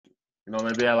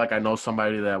maybe I know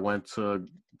somebody that went to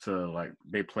like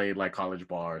they played like college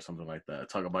ball or something like that.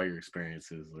 Talk about your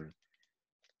experiences or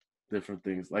different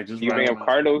things. Like just You bring random. up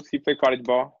Carlos. He played college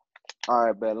ball. All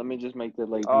right, bet. Let me just make the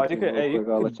Lakeview You team could, real hey, quick.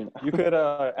 I'll let you know. you could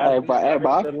Hey,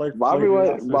 Bobby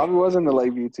was was in the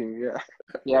Lakeview team. Yeah,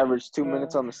 he averaged 2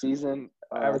 minutes on the season.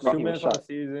 averaged 2 minutes on the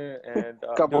season and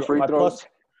couple free throws.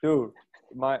 Dude,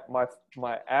 my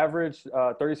average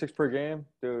 36 per game,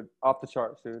 dude, off the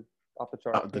charts, dude, off the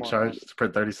charts. The charts per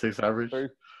 36 average.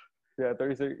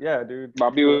 36. Yeah, dude.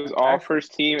 Bobby was all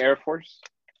first team Air Force.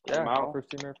 Yeah, all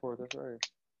first team Air Force. That's right.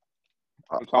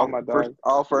 I'm talking about dog.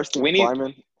 All first team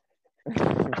flymen.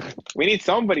 We need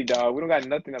somebody, dog. We don't got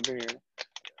nothing up in here.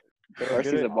 First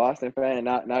he's a Boston fan,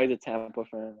 now he's a Tampa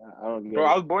fan. I don't get Bro, it.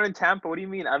 I was born in Tampa. What do you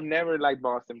mean? I've never liked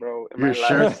Boston, bro. Your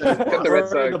shirt says Except the Red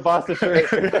Sox. The Boston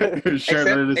shirt. Your shirt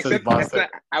literally says Boston.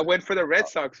 I went for the Red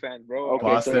Sox fan, bro. Okay,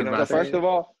 Boston, so first of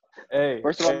all, I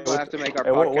have to make our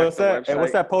podcast. What's that? Website. Hey,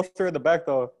 what's that poster in the back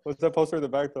though?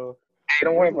 Hey,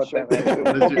 don't worry about that,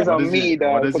 man. Focus on me,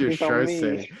 dog. What does your shirt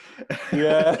say?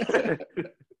 Yeah.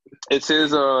 It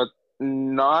says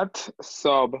not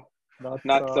sub. Not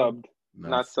subbed.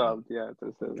 Not subbed. Yeah, it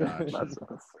says not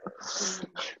subbed.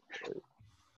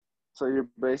 So you're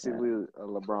basically a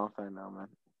LeBron fan now, man.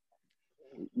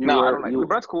 I don't like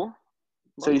LeBron's cool.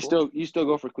 So you still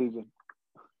go for Cleveland?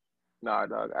 Nah,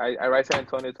 dog. I ride San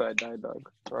Antonio till I die, dog.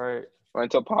 Right. Or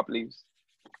until Pop leaves.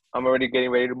 I'm already getting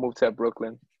ready to move to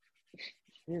Brooklyn.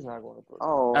 He's not going to Brooklyn.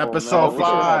 Oh, Episode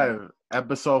 5.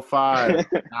 Episode 5.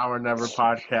 Now or Never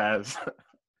podcast.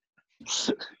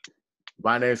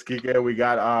 My name's Kike. We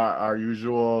got our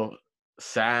usual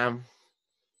Sam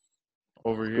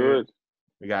over here. Good.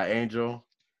 We got Angel.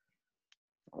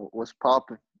 What's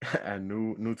popping? And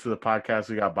new to the podcast,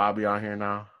 we got Bobby on here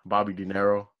now. Bobby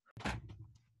Dinero.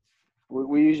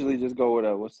 We usually just go with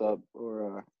what's up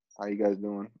or how you guys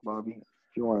doing, Bobby?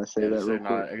 If you want to say that real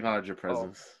quick. Acknowledge your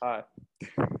presence. Hi.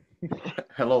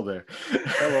 Hello there.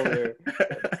 Hello there.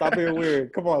 Stop being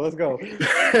weird. Come on, let's go.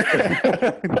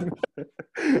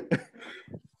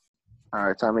 All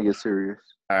right, time to get serious.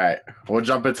 All right, we'll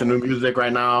jump into new music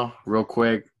right now, real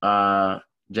quick.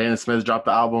 Jaden Smith dropped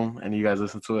the album, and you guys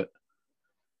listen to it?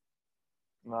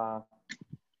 Nah.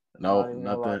 No,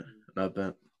 nothing.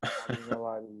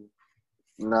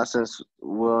 Not since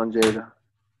Will and Jada.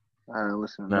 I don't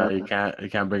listen. No, you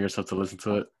can't bring yourself to listen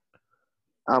to it.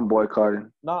 I'm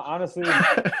boycotting. No, honestly,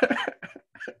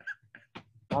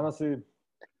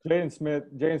 Jaden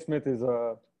Smith is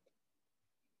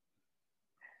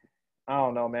I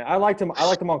don't know, man. I liked him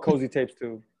on Cozy Tapes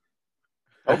too.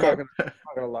 Okay. I'm not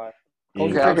gonna lie. You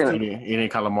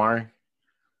didn't calamari?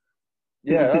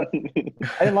 Yeah,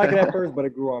 I didn't like it at first, but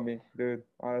it grew on me, dude.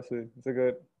 Honestly, it's a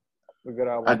good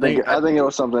album. I think it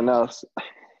was something else.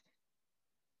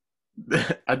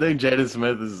 I think Jaden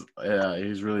Smith is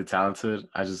he's really talented.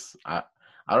 I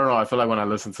don't know. I feel like when I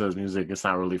listen to his music, it's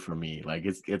not really for me. Like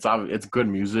it's good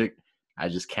music. I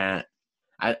just can't.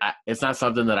 It's not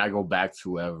something that I go back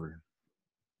to ever.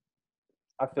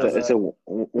 I feel it's a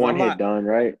one hit done,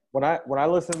 right? When I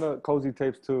listen to Cozy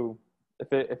Tapes too,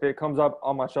 if it comes up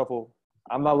on my shuffle,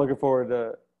 I'm not looking forward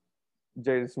to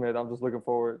Jaden Smith. I'm just looking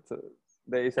forward to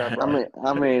the ASAP Rocky.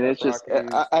 I mean, it's just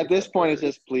at this point, it's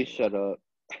just please shut up.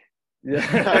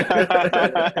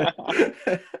 Yeah.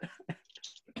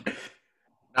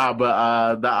 Nah,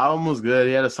 but the album was good.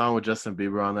 He had a song with Justin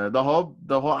Bieber on there. The whole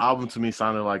album to me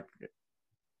sounded like,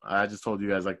 I just told you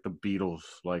guys, like the Beatles.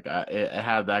 Like it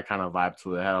had that kind of vibe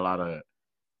to it. It had a lot of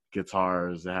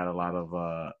guitars. It had a lot of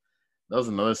there was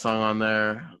another song on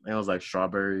there. I think it was like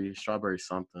Strawberry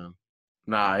something.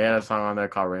 Nah, he had a song on there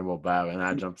called Rainbow Bab, and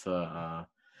I jumped to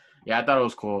I thought it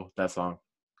was cool, that song.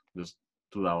 Just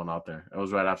threw that one out there. It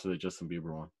was right after the Justin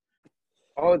Bieber one.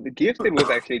 Oh, the Gifted was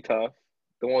actually tough.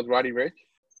 The one with Roddy Ricch.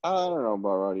 I don't know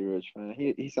about Roddy Ricch, man.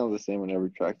 He sounds the same on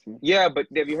every track to me. Yeah, but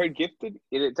have you heard Gifted?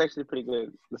 It's actually pretty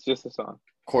good. It's just a song.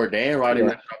 Cordae and Roddy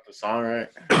Ricch dropped the song, right?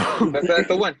 That's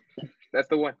the one. That's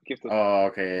the one. Gifted. Oh,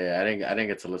 okay. Yeah, I didn't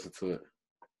get to listen to it.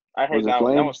 I heard that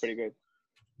one. That was pretty good.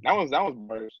 That was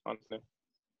bars, honestly. Did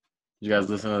you guys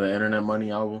listen to the Internet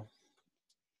Money album?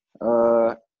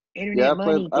 I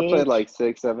played like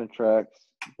 6-7 tracks,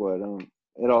 but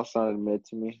it all sounded mid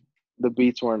to me. The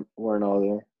beats weren't all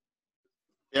there.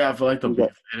 Yeah, I feel like the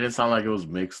beats, it didn't sound like it was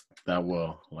mixed that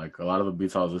well. Like a lot of the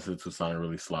beats I was listening to sounded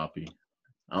really sloppy.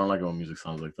 I don't like it when music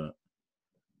sounds like that.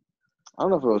 I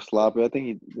don't know if it was sloppy. I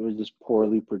think it was just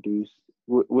poorly produced.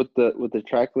 With the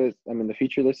track list, I mean the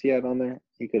feature list he had on there,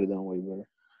 he could have done way better.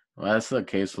 Well, that's the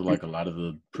case with like a lot of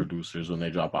the producers when they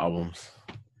drop albums.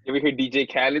 You ever hear DJ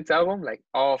Khaled's album? Like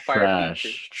all fire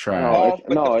trash.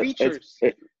 The features.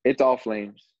 It's all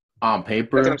flames. On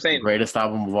paper, That's what I'm saying. greatest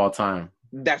album of all time.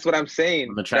 That's what I'm saying.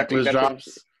 When the track list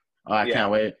drops, I Yeah.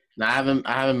 can't wait. Now, I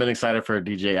haven't been excited for a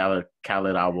DJ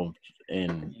Khaled album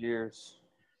in Years.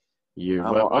 years.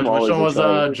 I'm Which always one was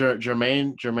excited.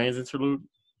 Jermaine's interlude?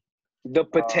 The I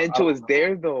potential don't is know.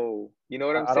 there, though. You know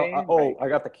what I'm saying? I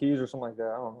got the keys or something like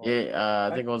that. I don't know. Yeah,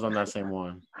 I think it was on that same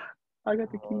one. I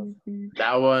got the keys.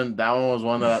 That one was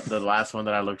one that the last one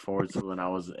that I looked forward to, and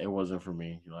it wasn't for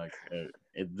me. Like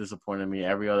it disappointed me.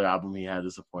 Every other album he had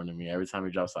disappointed me. Every time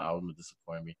he drops an album, it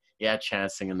disappointed me. He had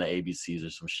Chance singing the ABCs or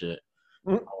some shit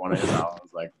on one of his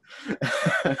albums. Like,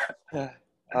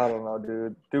 I don't know,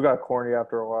 dude. Dude got corny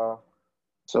after a while.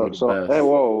 So hey,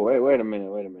 wait a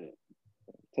minute.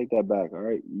 Take that back, all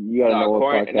right? You gotta know what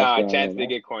podcast we're on Chance right did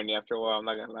now. get corny after a while. I'm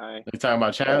not gonna lie. you talking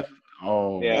about Chance?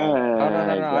 Oh, Yeah. No.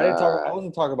 I didn't talk. I God.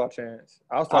 wasn't talking about Chance.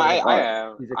 I was talking about. I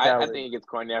am. DJ I Khaled. think he gets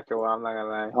corny after a while. I'm not gonna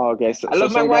lie. Oh, okay, so I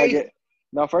love my some guy wife.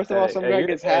 No, first of all, some guy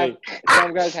gets happy.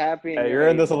 Some guy's happy. Hey, you're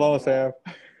in this alone, Sam.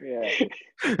 Yeah.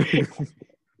 The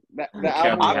Can't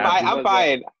album be I'm happy. fine. I'm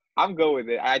fine. I'm good with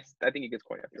it. I think he gets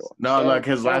corny after a while. No, look,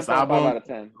 his last 7.5 album. out of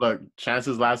 10. Look,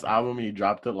 Chance's last album, he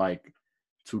dropped it like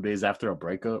 2 days after a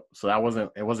breakup, so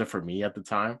it wasn't for me at the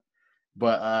time.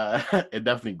 But it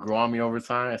definitely grew on me over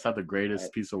time. It's not the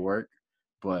greatest piece of work,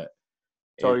 but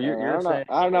So I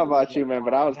don't know about you, man,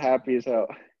 but I was happy as hell.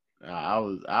 I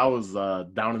was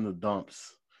down in the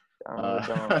dumps. Hey.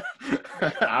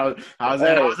 I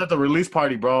was at the release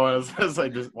party, bro. And I was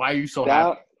like, why are you so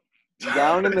happy?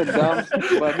 Down in the dumps,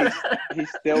 but he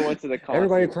still went to the concert.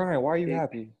 Everybody crying. Why are you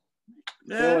happy?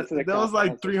 Yeah, there was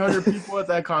like 300 people at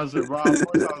that concert, bro. Of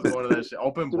course I was going to that shit.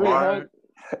 Open bar.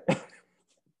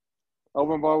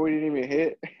 Open bar, we didn't even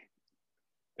hit.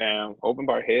 Damn, open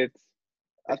bar hits.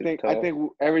 I think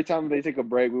every time they took a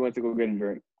break, we went to go get a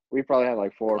drink. We probably had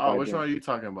like 4 or 5 Oh, which drinks. one are you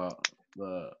talking about?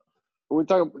 We're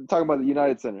talking about the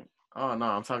United Center. Oh no,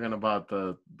 I'm talking about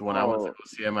the when I went to go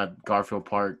see him at Garfield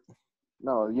Park.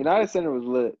 No, United Center was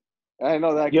lit. I didn't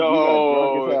know that.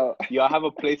 Yo, y'all have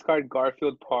a place called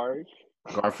Garfield Park.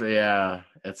 Garfield, yeah,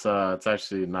 it's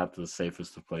actually not the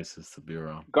safest of places to be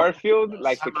around. Garfield,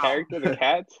 like the character, the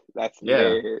cat. That's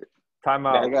lit. Time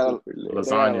out. They got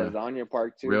Lasagna. Lasagna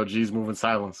Park too. Real G's moving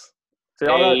silence. So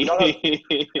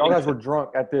y'all guys were drunk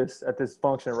at this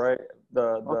function, right?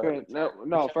 Okay,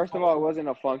 no. First of all, it wasn't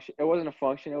a function. It wasn't a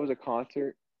function. It was a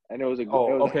concert, and it was a.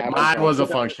 Mine was a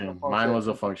function. Mine was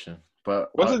a function. But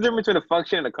what's the difference between a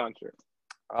function and a concert?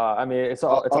 I mean, it's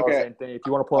all the same thing. If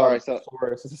you want to pull out a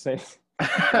source, it's the same.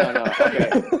 No, okay.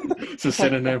 It's a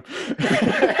synonym.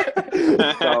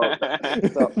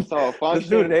 so a function. This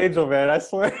dude an angel, man. I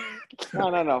swear.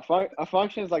 No. A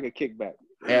function is like a kickback.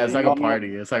 Yeah, it's like a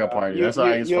party. It's like a party. That's what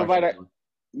I use. You invite a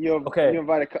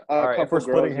couple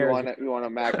girls you want to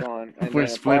mac on. And we're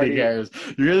splitting hairs.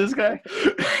 You hear this guy?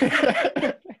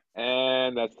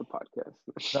 And that's the podcast.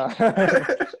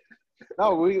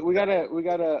 No, we gotta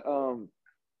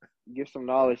give some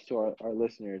knowledge to our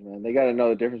listeners, man. They gotta know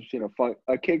the difference between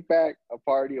a kickback, a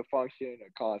party, a function,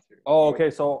 a concert. Oh, okay.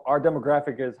 So our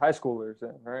demographic is high schoolers,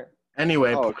 then, right?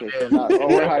 Anyway, okay.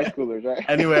 We're high schoolers, right?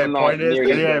 Anyway,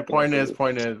 point is,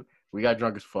 we got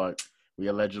drunk as fuck. We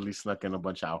allegedly snuck in a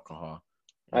bunch of alcohol.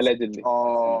 Allegedly.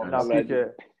 Oh, now,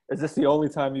 PK, is this the only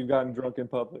time you've gotten drunk in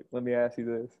public? Let me ask you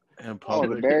this. In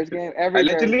public? The Bears game, every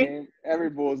Bears game, every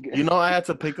Bulls game. You know, I had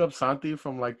to pick up Santi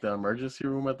from like the emergency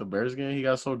room at the Bears game. He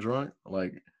got so drunk,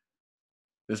 like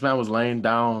this man was laying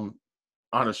down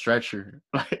on a stretcher.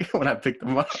 Like when I picked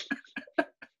him up.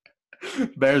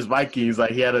 Bears Vikings, like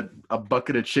he had a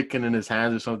bucket of chicken in his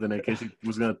hands or something in case he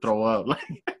was gonna throw up.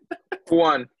 Like who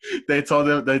won? They told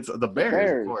him the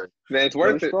Bears. Then it's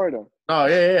worth it. Oh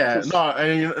yeah. No,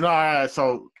 and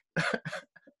so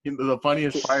the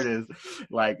funniest part is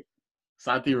like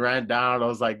Santi ran down. I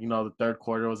was like, the third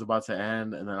quarter was about to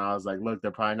end, and then I was like, look,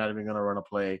 they're probably not even gonna run a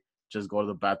play. Just go to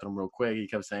the bathroom real quick. He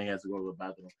kept saying he had to go to the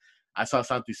bathroom. I saw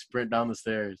Santi sprint down the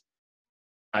stairs.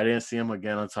 I didn't see him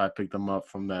again until I picked him up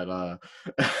from that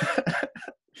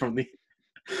from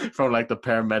like the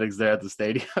paramedics there at the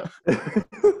stadium.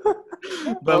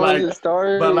 but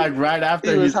right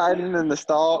after he was hiding in the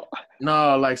stall.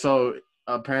 No, like so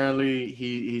apparently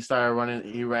he started running.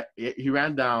 He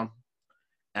ran down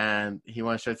and he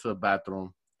went straight to the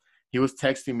bathroom. He was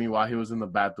texting me while he was in the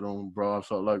bathroom, bro.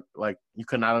 So look, like you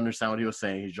could not understand what he was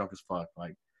saying. He's drunk as fuck.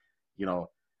 Like,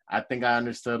 I think I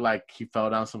understood, like, he fell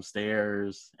down some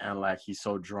stairs and, like, he's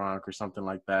so drunk or something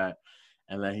like that.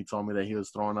 And then he told me that he was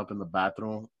throwing up in the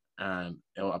bathroom, and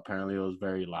apparently it was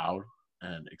very loud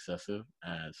and excessive.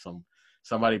 And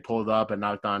somebody pulled up and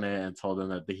knocked on it and told him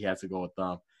that he had to go with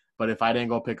them. But if I didn't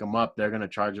go pick him up, they're going to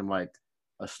charge him, like,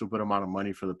 a stupid amount of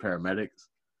money for the paramedics.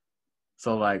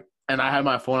 So like, and I had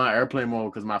my phone on airplane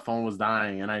mode because my phone was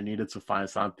dying and I needed to find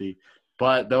Santi.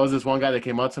 But there was this one guy that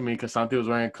came up to me because Santi was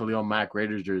wearing a Khalil Mack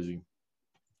Raiders jersey.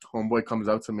 Homeboy comes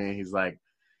up to me and he's like,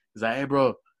 hey,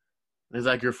 bro. He's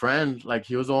like, your friend, like,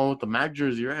 he was the one with the Mac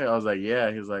jersey, right? I was like,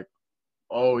 yeah. He's like,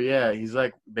 oh, yeah. He's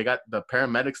like, they got the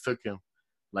paramedics took him.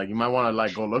 Like, you might want to,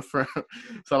 like, go look for him.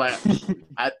 So, like,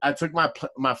 I took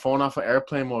my phone off of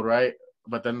airplane mode, right?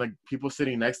 But then, like, people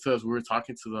sitting next to us, we were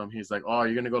talking to them. He's like, oh,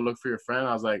 you're going to go look for your friend?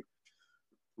 I was like,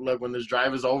 look, when this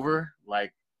drive is over,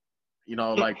 like, you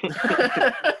know, like,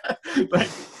 like,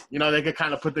 you know, they could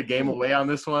kind of put the game away on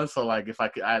this one. So, like, if I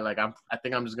could, I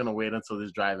think I'm just going to wait until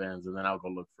this drive ends and then I'll go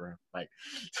look for him. Like,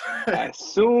 as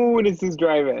soon as this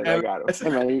drive ends, I got him. Hey,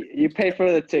 man, you pay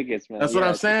for the tickets, man. That's what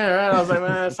I'm saying, right? I was like,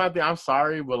 man, something. I'm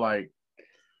sorry, but like,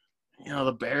 you know,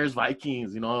 the Bears,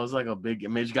 Vikings, you know, it was like a big.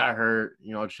 Mitch got hurt.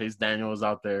 You know, Chase Daniel was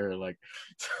out there. Like,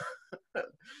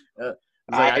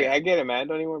 I get it, man.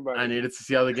 Don't even worry about it. I needed to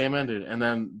see how the game ended, and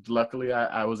then luckily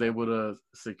I was able to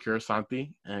secure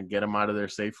Santi and get him out of there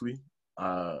safely.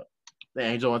 The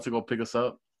Angel went to go pick us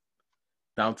up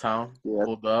downtown. Yeah,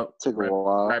 pulled up. took a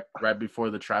while. Right before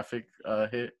the traffic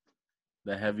hit,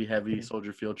 the heavy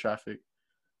Soldier Field traffic.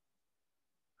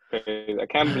 I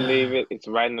can't believe it. It's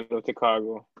right in the middle of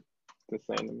Chicago. It's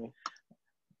insane to me.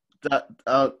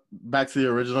 Back to the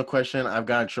original question. I've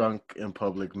gotten drunk in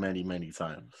public many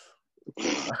times.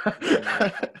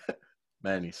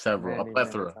 Several, a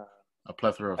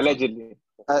plethora. Allegedly.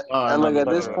 And look, at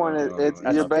this point, it's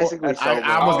you're basically sober.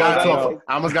 I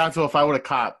almost got into a fight with a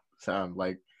cop. Sound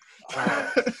like.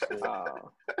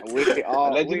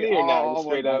 Allegedly or not?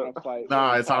 Straight up.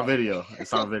 No, it's on video.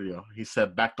 He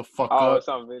said, "Back the fuck up,"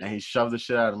 and he shoved the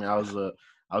shit out of me. I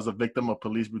was a victim of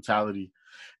police brutality.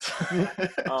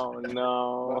 Oh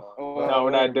no! No,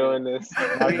 we're not doing this.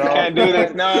 We can't do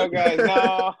this. No, guys,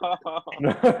 no.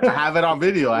 I have it on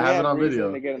video.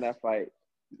 To get in that fight.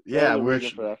 Yeah, we're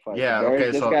for that fight. Yeah, Bears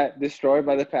okay. just So got destroyed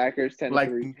by the Packers, 10-3. Like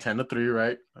 10-3,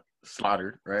 right?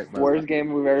 Slaughtered, right? Worst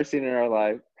game we've ever seen in our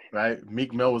life. Right.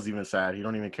 Meek Mill was even sad. He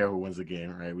don't even care who wins the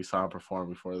game, right? We saw him perform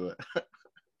before the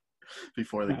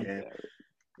game.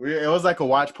 It was like a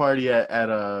watch party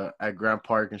at Grant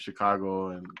Park in Chicago,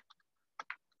 and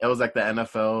it was like the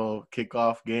NFL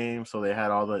kickoff game. So they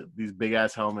had these big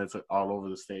ass helmets all over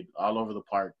the state, all over the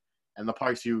park, and the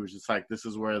park's huge. It's like, this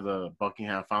is where the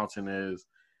Buckingham Fountain is,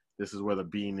 this is where the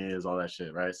Bean is, all that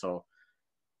shit, right? So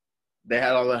they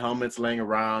had all the helmets laying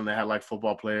around. They had like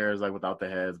football players like without the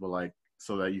heads, but like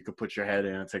so that you could put your head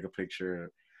in and take a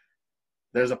picture.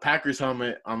 There's a Packers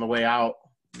helmet on the way out.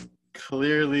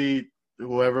 Clearly,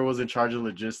 whoever was in charge of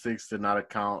logistics did not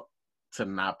account to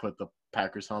not put the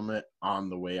Packers helmet on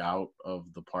the way out of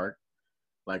the park,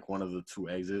 like one of the two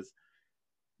exits.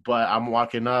 But I'm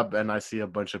walking up and I see a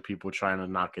bunch of people trying to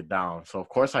knock it down. So of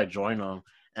course I join them,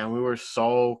 and we were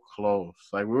so close.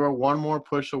 Like, we were one more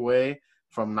push away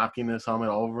from knocking this helmet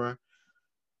over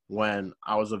when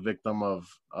I was a victim of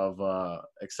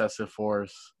excessive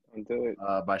force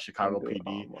by Chicago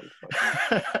PD.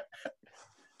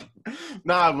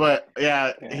 Nah, but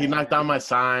yeah, he knocked down my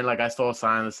sign. Like, I stole a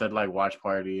sign that said like watch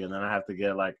party, and then I have to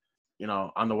get like, you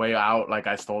know, on the way out, like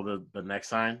I stole the next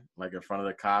sign, like in front of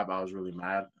the cop. I was really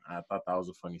mad. I thought that was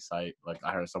a funny sight. Like,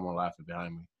 I heard someone laughing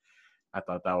behind me. I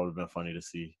thought that would have been funny to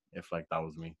see if like that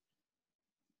was me.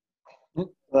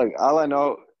 Look, all I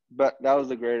know, but that was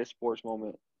the greatest sports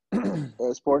moment,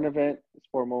 sport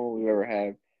moment we've ever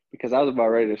had. Because I was about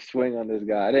ready to swing on this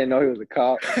guy. I didn't know he was a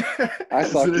cop. I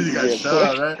saw he got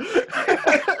shoved,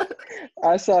 right?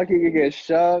 I saw he could get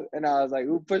shoved, and I was like,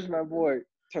 "Who pushed my boy?"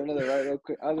 Turn to the right real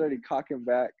quick. I was already cocking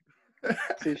back.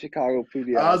 See Chicago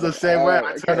PD. I was the same way.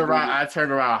 I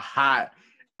turned around hot,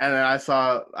 and then I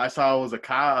saw it was a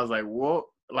cop. I was like, "Whoa!"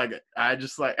 Like, I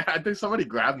think somebody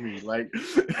grabbed me. Like,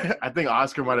 I think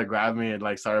Oscar might have grabbed me and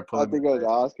like started pulling. I think it was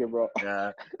Oscar, bro.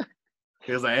 Yeah.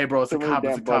 He was like, "Hey, bro, it's a cop.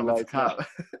 It's a cop."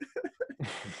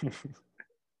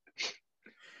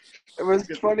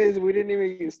 What's funny is we didn't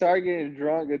even start getting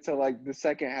drunk until like the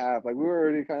second half. Like, we were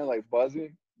already kind of like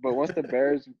buzzing, but once the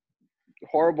Bears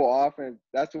horrible offense,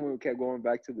 that's when we kept going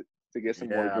back to get some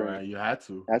more drink. Man, you had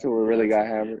to. That's when we really got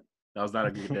hammered. That was not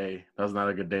a good day. That was not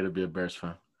a good day to be a Bears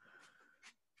fan.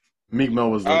 Meek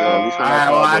Mill was.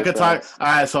 I could talk. All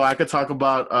right, so I could talk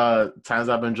about times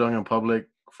I've been drunk in public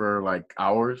for like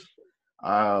hours.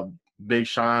 Big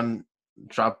Sean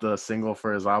dropped a single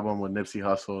for his album with Nipsey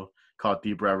Hussle called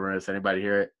Deep Reverence. Anybody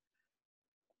hear it?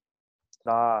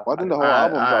 Nah. Wasn't the whole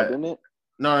album dropped, didn't it?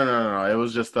 No. It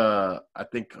was just I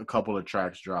think a couple of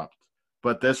tracks dropped.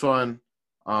 But this one,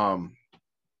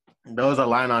 there was a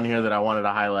line on here that I wanted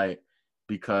to highlight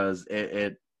because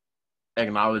it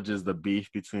acknowledges the beef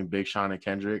between Big Sean and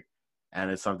Kendrick, and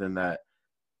it's something that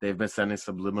they've been sending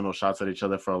subliminal shots at each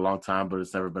other for a long time, but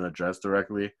it's never been addressed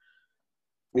directly.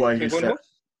 What he said,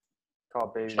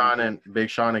 Big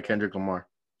Sean and Kendrick Lamar.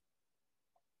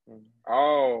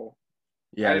 Oh,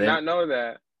 yeah, I did not know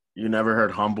that. You never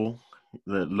heard "Humble,"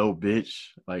 the little bitch,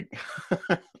 like.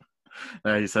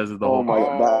 He says it the whole. Oh my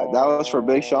god, that was for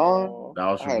Big Sean. That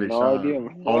was for Big no Sean. Idea.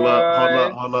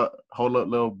 Hold up,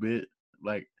 little bit.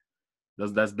 Like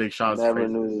that's Big Sean's. Never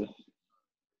knew this.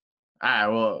 All right,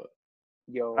 well,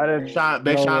 yo,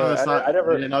 Big Sean on the song. I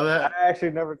never. You didn't know that? I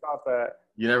actually never caught that.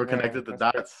 You never connected the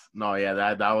dots? No, yeah,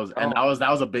 that was, and that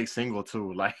was a big single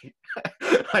too. Like,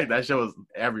 like that shit was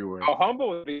everywhere. Oh, Humble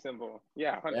was a big symbol.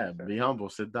 Yeah, 100%. Yeah, be humble,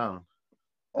 sit down.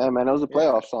 Hey man, that was a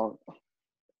playoff song.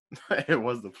 It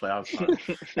was the playoff song.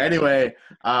 Anyway,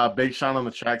 Big Sean on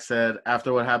the track said,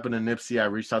 after what happened to Nipsey, I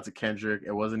reached out to Kendrick.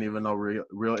 It wasn't even no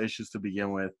real issues to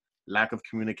begin with. Lack of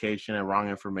communication and wrong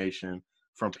information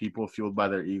from people fueled by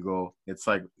their ego. It's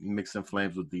like mixing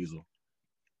flames with diesel.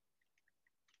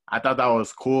 I thought that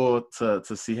was cool to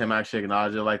see him actually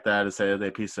acknowledge it like that and say that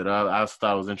they pieced it up. I also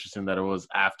thought it was interesting that it was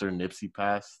after Nipsey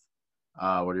passed.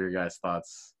 What are your guys'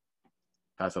 thoughts?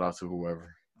 Pass it off to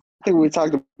whoever. I think we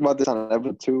talked about this on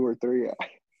episode 2 or 3. I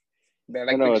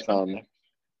know it's on there.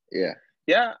 Yeah.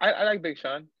 Yeah, I like Big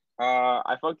Sean.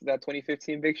 I fucked with that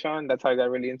 2015 Big Sean. That's how I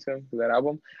got really into him, that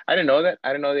album. I didn't know that. I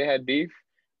didn't know they had beef.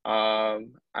 So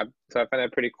I found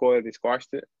that pretty cool that they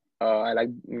squashed it.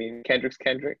 Kendrick's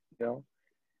Kendrick, you know.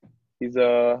 He's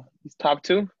top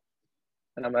 2.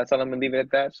 And that's all I'm gonna leave it at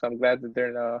that. So I'm glad that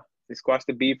they squashed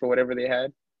the beef or whatever they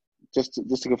had. Just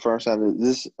to confirm something,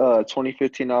 this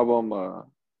 2015 album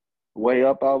Way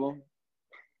Up album.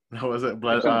 Was it?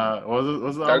 Was it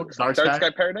album? Dark Sky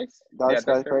Paradise? Dark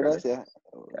Sky Paradise, yeah.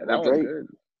 That was good.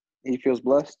 He feels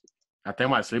blessed. I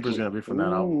think my sleeper's gonna be from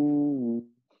that album.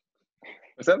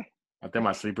 What's that? I think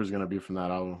my sleeper's gonna be from that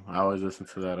album. I always listen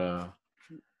to that.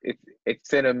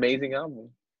 It's an amazing album.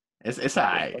 It's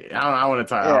alright. I want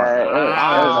to talk.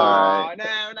 Nah,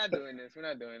 we're not doing this.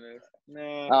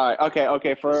 Nah. All right,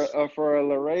 okay. For a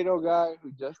Laredo guy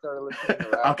who just started listening to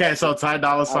rap. Okay, so Ty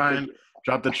Dolla $ign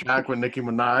dropped the track with Nicki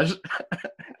Minaj.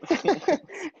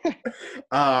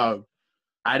 I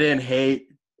didn't hate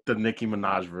the Nicki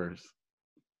Minaj verse.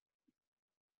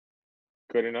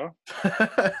 Good enough.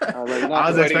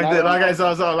 I was expecting, like I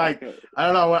saw, so like I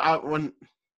don't know when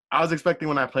I was expecting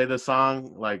when I played this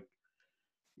song, like.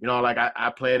 You know, like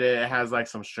I played it. It has like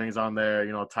some strings on there.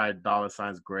 You know, Ty Dolla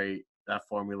 $ign's great. That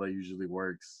formula usually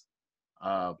works.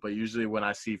 But usually when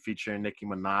I see featuring Nicki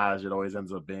Minaj, it always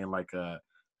ends up being like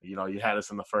you know, you had us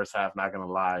in the first half. Not gonna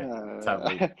lie, type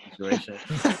of situation.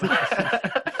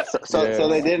 So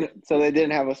they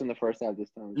didn't have us in the first half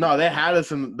this time. No, they had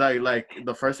us in like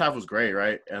the first half was great,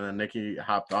 right? And then Nicki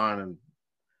hopped on, and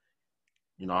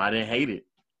you know, I didn't hate it.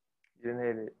 You didn't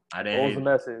hate it. I didn't. What was the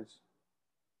message?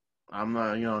 I'm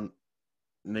not, you know,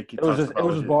 Nicki. It was just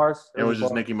bars. It was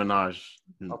just Nicki Minaj.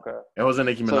 Okay. It wasn't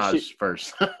Nicki Minaj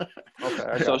first.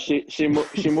 Okay. So she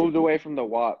moved away from the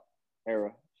WAP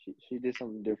era. She did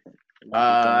something different.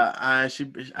 I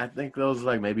think there was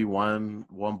like maybe one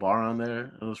bar on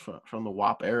there. It was from the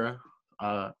WAP era.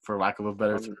 For lack of a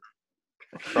better term.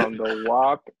 From the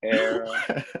WAP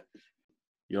era.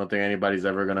 You don't think anybody's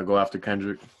ever gonna go after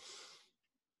Kendrick?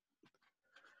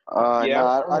 No,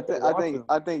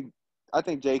 I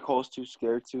think J. Cole's too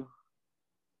scared to.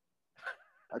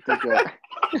 I think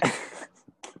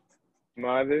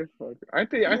motherfucker.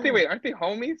 Aren't they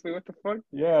homies? Wait, what the fuck?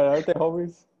 Yeah, aren't they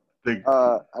homies?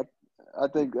 I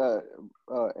think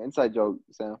inside joke,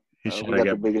 Sam. He's we got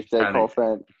the biggest J. Cole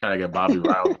fan. Trying to get Bobby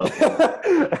riled up.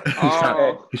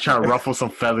 He's trying to ruffle some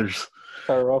feathers.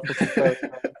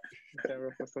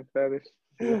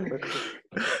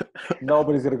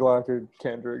 Nobody's gonna go after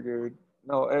Kendrick, dude.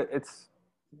 No, it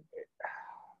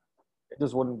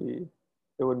just wouldn't be.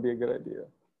 It wouldn't be a good idea.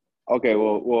 Okay,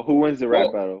 well, who wins the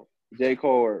rap battle? J.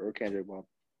 Cole or Kendrick, Bob?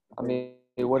 I mean,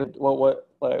 what?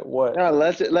 No,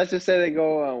 let's just say they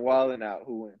go on Wild 'N Out.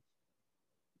 Who wins?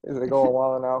 If they go on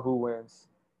Wild 'N Out, who wins?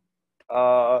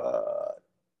 I'll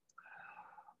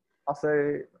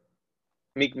say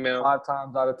Meek Mill. 5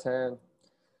 times out of 10,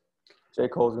 J.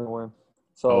 Cole's gonna win.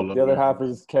 So the other half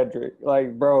is Kendrick.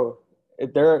 Like, bro,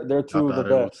 they're two of the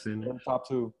best. They're top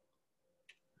 2.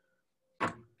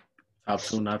 Top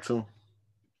 2, not 2.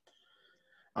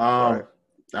 Right.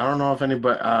 I don't know if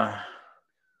anybody.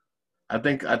 I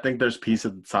think there's peace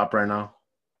at the top right now.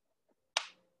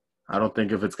 I don't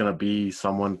think if it's gonna be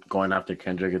someone going after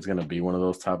Kendrick, it's gonna be one of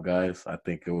those top guys. I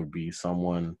think it would be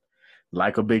someone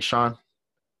like a Big Sean.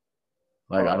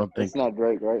 Like I don't think It's not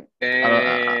Drake, right?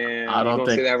 And I you don't gonna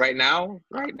think. say that right now?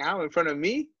 Right now in front of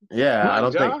me? Yeah, I My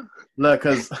don't think. jaw? Look,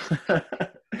 because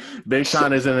Big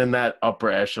Sean isn't in that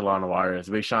upper echelon of artists.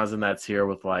 Big Sean's in that tier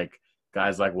with like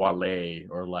guys like Wale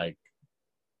or like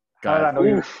How did guys. I know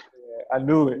you? Oof. I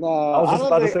knew it. No, I was I just don't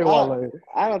about to think say Wale.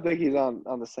 I don't think he's on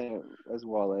the same as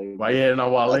Wale. Why you hitting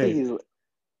on I think Wale?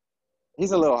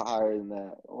 he's a little higher than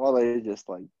that. Wale is just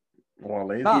like Wale.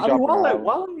 Nah, I mean dropping an album.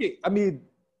 Wale. I mean,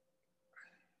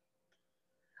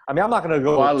 I'm not gonna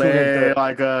go tune Wale,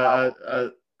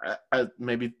 into. like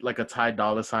maybe like a Ty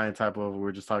Dolla $ign type of. We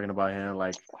are just talking about him,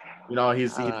 like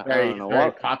he's I very don't know.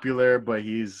 very popular, but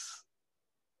he's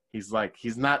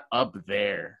not up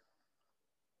there.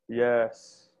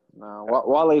 Yes. No,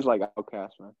 Wale's like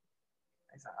Outkast, man.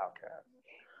 He's an outcast.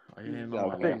 Why you didn't know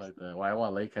Wale like that? Why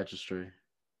Wale catch a stray?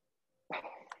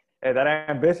 Hey, that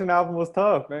Ambition album was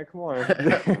tough, man. Come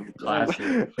on.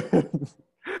 Classic.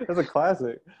 That's a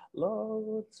classic.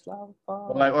 Lord,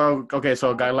 But like, okay,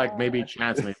 so a guy like maybe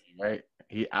Chance, maybe, right?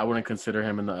 I wouldn't consider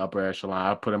him in the upper echelon.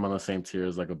 I'd put him on the same tier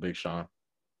as like a Big Sean.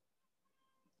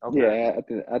 Okay. Yeah,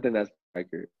 I think that's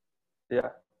accurate. Yeah.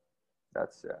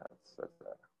 That's that.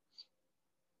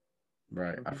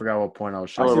 Right. I forgot what point I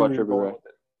was I showing. about Trippie Redd.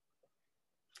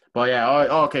 But yeah,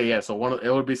 okay, yeah. So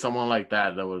it would be someone like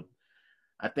that would.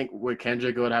 I think with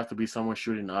Kendrick, it would have to be someone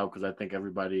shooting up because I think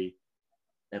everybody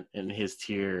in his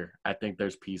tier, I think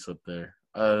there's peace up there.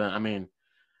 I mean,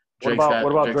 What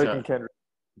about Drake and Kendrick?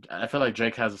 I feel like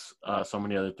Drake has so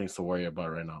many other things to worry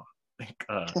about right now. I think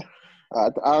I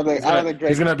don't think Drake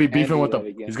he's gonna be beefing with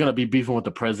he's gonna be beefing with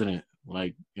the president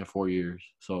like in 4 years.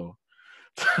 So.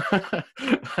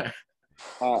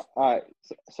 All right,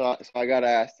 so I gotta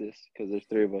ask this because there's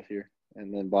three of us here,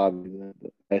 and then Bobby,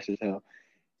 the best as hell.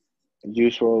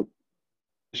 Juice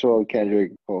WRLD,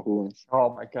 Kendrick, who wins?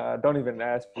 Oh my God! Don't even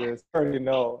ask this. I already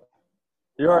know.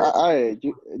 Juice WRLD's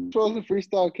the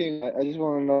freestyle king. I just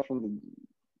want to know from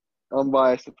the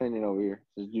unbiased opinion over here.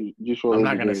 Juice WRLD. I'm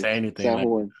not gonna say anything. Sam, who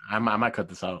wins? I might cut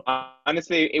this out.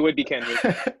 Honestly, it would be Kendrick,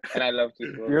 and I love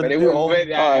Juice WRLD. You're But the it would.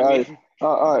 only-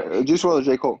 All right. Juice WRLD,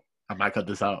 J. Cole. I might cut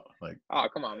this out. Like, oh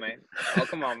come on, man! Oh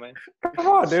come on, man! Come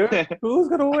on, dude. Who's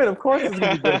gonna win? Of course, it's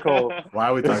gonna be J. Cole. why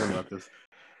are we talking about this?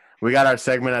 We got our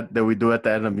segment that we do at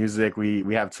the end of music.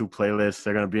 We have 2 playlists.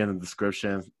 They're gonna be in the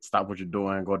description. Stop what you're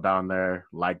doing. Go down there.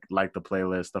 Like the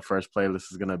playlist. The first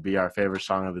playlist is gonna be our favorite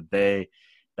song of the day.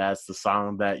 That's the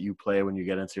song that you play when you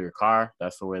get into your car.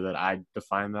 That's the way that I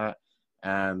define that.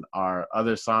 And our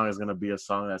other song is gonna be a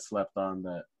song that slept on.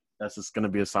 That's just gonna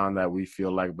be a song that we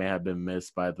feel like may have been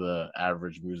missed by the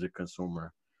average music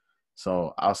consumer.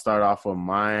 So I'll start off with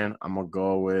mine. I'm gonna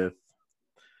go with.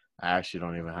 I actually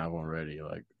don't even have one ready.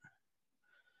 Like.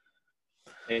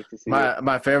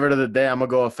 My favorite of the day, I'm gonna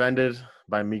go "Offended"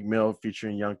 by Meek Mill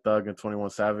featuring Young Thug and 21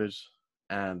 Savage,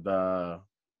 and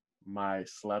my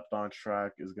slept on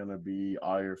track is gonna be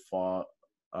 "All Your Fault,"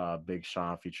 Big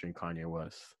Sean featuring Kanye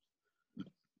West.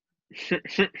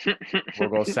 We'll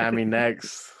go Sammy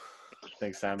next. I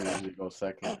think Sammy usually goes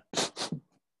second.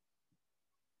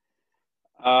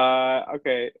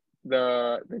 Okay.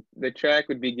 The track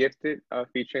would be "Gifted,"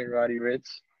 featuring Roddy Ricch.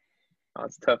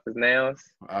 It's tough as nails.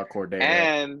 Cordae.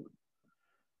 And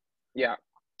yeah.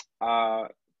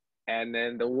 And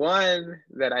then the one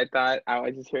that I thought I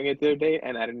was just hearing it the other day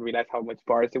and I didn't realize how much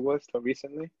bars it was till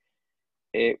recently.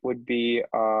 It would be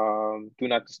 "Do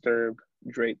Not Disturb,"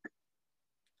 Drake.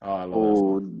 Oh, I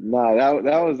love no,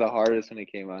 that was the hardest when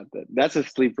it came out. That's a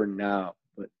sleeper now.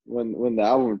 But when the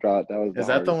album dropped, that was the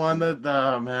that the hardest. one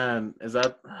that man, is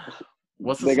that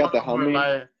what's the they song got the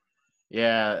humming?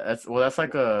 Yeah, it's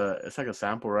like a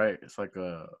sample, right? It's like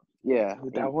a yeah.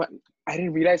 That one I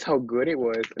didn't realize how good it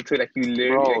was until like you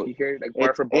literally you hear it like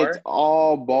bar for bar. It's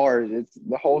all bars. It's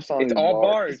the whole song. It's all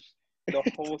bars. The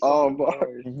whole song. All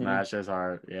bars. Nah, it's just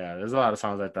hard. Yeah, there's a lot of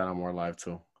songs like that on More Live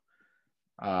too.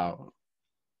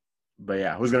 But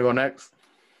yeah, who's gonna go next?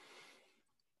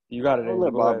 You got it. I'll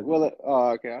let Bob.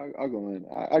 Okay, I'll go in.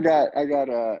 I got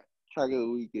track of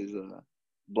the week is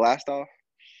Blast Off,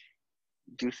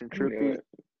 Juice and Trippie,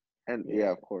 and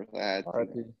yeah, of course I had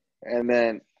to. And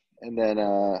then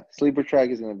sleeper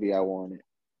track is gonna be "I Want It"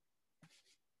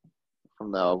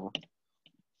 from the album.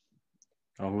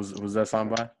 Oh, who's that song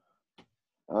by?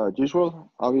 Juice WRLD,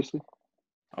 obviously.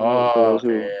 Oh,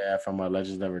 okay, yeah, from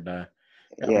Legends Never Die.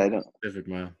 Yeah, I don't. Specific,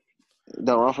 man.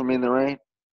 Don't Run From Me in the Rain.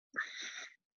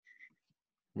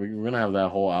 We're gonna have that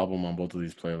whole album on both of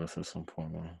these playlists at some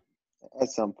point, man. At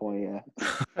some point,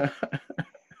 yeah.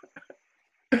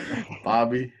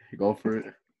 Bobby, go for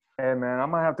it. Hey man,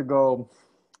 I'm gonna have to go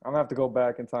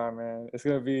back in time, man. It's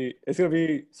gonna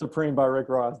be Supreme by Rick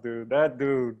Ross, dude. That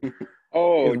dude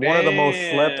Oh, is one of the most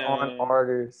slept on damn.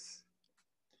 artists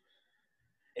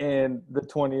in the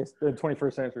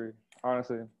 21st century.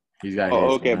 Honestly, He's got Oh,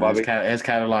 hits, okay, man. Bobby. His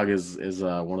catalog is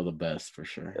one of the best for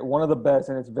sure. one of the best,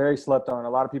 and it's very slept on. A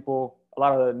lot of people, a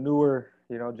lot of the newer,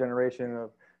 generation of,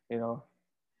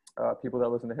 people that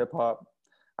listen to hip hop,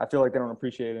 I feel like they don't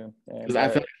appreciate him. Because I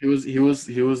feel like he was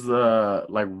the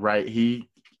like right he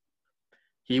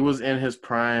was in his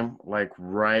prime like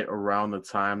right around the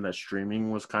time that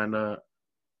streaming was kind of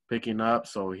picking up,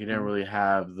 so he didn't really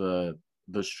have the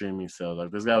streaming sales.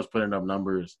 Like this guy was putting up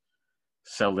numbers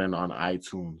selling on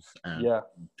iTunes and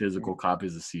physical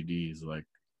copies of CDs. Like,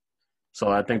 so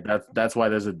I think that's why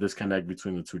there's a disconnect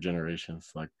between the two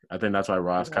generations. Like, I think that's why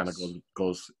Ross kind of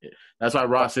goes. That's why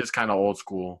Ross is kind of old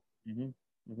school.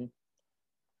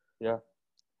 Yeah.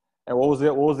 And what was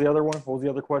the other one? What was the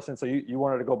other question? So you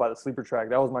wanted to go by the sleeper track.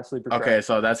 That was my sleeper track. Okay,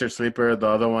 so that's your sleeper. The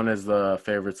other one is the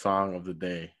favorite song of the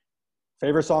day.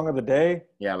 Favorite song of the day?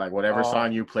 Yeah, like whatever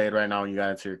song you played right now when you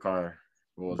got into your car.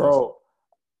 Bro,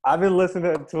 I've been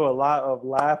listening to a lot of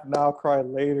Laugh Now, Cry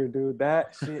Later, dude.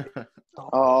 That shit is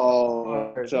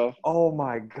so hard. So oh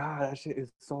my God, that shit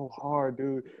is so hard,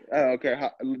 dude. Okay,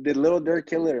 did Lil Durk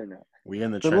kill it or not? We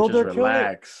in the trenches,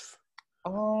 relax.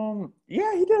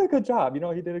 Yeah, he did a good job. He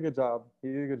did a good job.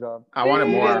 I wanted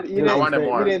more. I wanted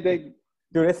more. You didn't think,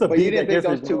 dude, it's a beat. You didn't think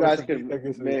those two guys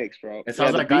could mix, bro. It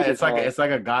sounds like it's like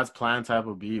a God's plan type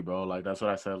of beat, bro. Like that's what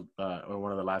I said in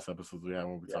one of the last episodes we had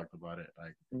when we talked about it.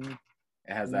 Like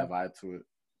it has that vibe to it.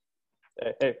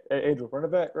 Hey, Angel, run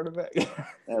it back. Hey,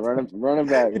 run it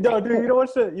back. Dude, you know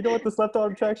what the slept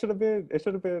on track should have been? It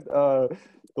should have been the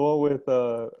one with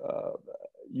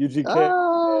UGK.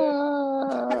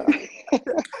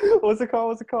 What's it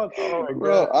called? Oh my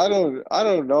bro, God. I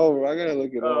don't know, bro. I gotta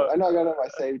look it up. I know I got my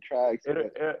saved tracks.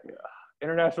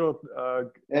 International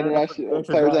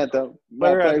Players Anthem.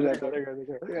 Players Anthem.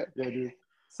 Yeah, dude.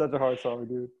 Such a hard song,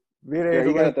 dude. Yeah,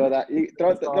 you gotta throw that.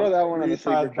 Throw that one on the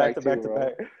sleeper track too,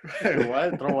 bro.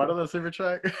 What? Throw what on the sleeper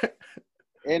track?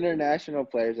 International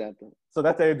Players Anthem. So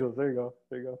that's Angels. There you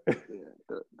go.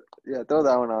 Yeah, throw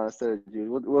that one on instead of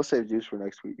Juice. We'll save Juice for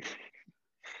next week.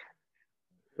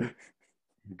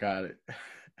 Got it.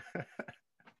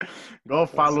 Go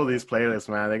follow these playlists,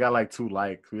 man. They got like 2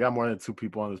 likes. We got more than 2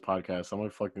 people on this podcast. So I'm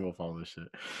gonna fucking go follow this shit.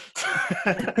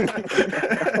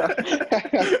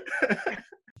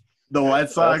 The White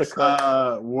Sox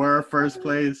were first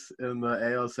place in the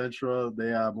AL Central.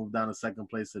 They moved down to second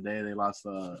place today. They lost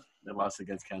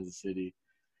against Kansas City.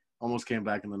 Almost came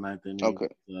back in the 9th inning. Okay.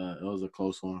 It was a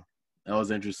close one. That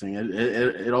was interesting.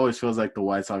 It always feels like the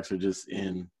White Sox are just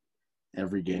in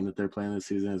every game that they're playing this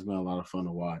season. It's been a lot of fun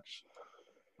to watch.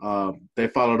 They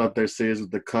followed up their series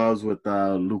with the Cubs with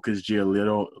Lucas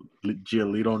Giolito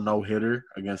no-hitter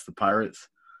against the Pirates.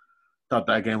 Thought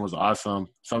that game was awesome.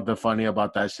 Something funny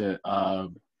about that shit. I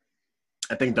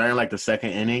think during like the 2nd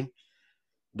inning,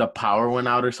 the power went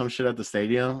out or some shit at the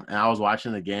stadium, and I was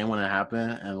watching the game when it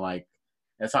happened, and like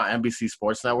it's on NBC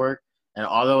Sports Network, and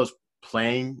all that was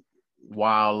playing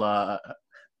while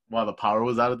the power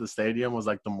was out at the stadium was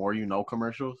like the More You Know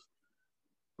commercials.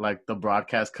 Like the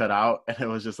broadcast cut out, and it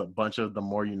was just a bunch of the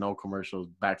More You Know commercials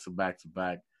back to back to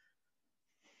back.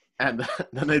 And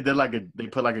then they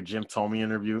put like a Jim Thome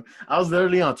interview. I was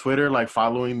literally on Twitter like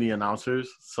following the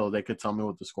announcers so they could tell me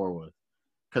what the score was.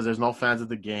 Because there's no fans at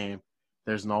the game.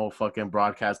 There's no fucking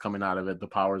broadcast coming out of it. The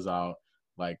power's out.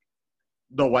 Like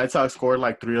the White Sox scored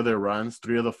like 3 of their runs,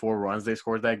 3 of the 4 runs they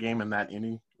scored that game in that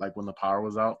inning, like when the power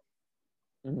was out.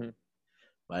 Mm-hmm.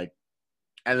 Like,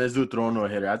 and this dude throwing no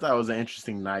hitter. I thought it was an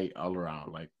interesting night all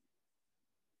around. Like,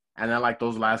 and then like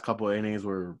those last couple of innings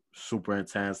were super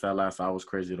intense. That last hour was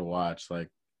crazy to watch. Like,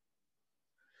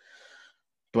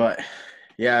 but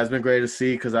yeah, it's been great to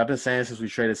see because I've been saying since we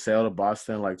traded Sale to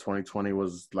Boston, like 2020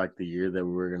 was like the year that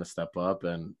we were gonna step up,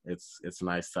 and it's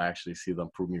nice to actually see them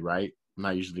prove me right. I'm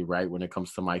not usually right when it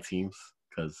comes to my teams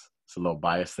because it's a little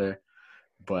biased there,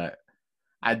 but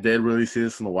I did really see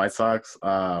this in the White Sox.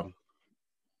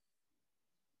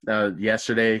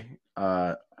 Yesterday,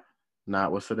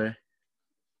 what's today?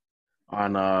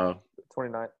 On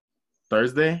 29th.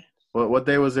 Thursday? What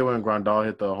day was it when Grandal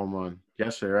hit the home run?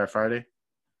 Yesterday, right? Friday?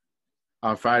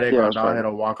 On Friday, Grandal hit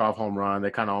a walk-off home run.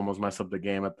 They kind of almost messed up the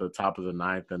game at the top of the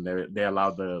 9th, and they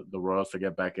allowed the Royals to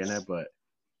get back in it, but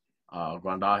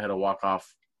Grandal hit a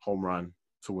walk-off home run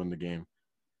to win the game.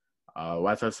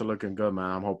 White Sox are looking good,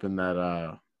 man. I'm hoping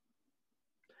that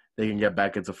they can get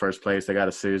back into first place. They got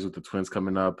a series with the Twins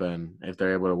coming up, and if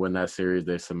they're able to win that series,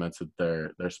 they cemented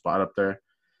their spot up there.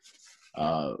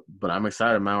 But I'm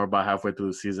excited, man. We're about halfway through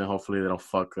the season. Hopefully they don't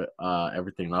fuck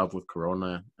everything up with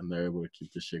Corona, and they're able to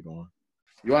keep this shit going.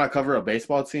 You want to cover a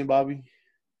baseball team, Bobby?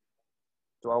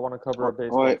 Do I want to cover a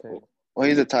baseball team? Well,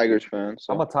 he's a Tigers fan.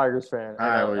 So. I'm a Tigers fan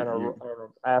and a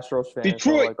Astros fan.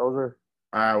 Detroit. So, like, those are.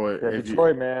 All right, well, Yeah,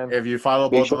 Detroit, man. If you follow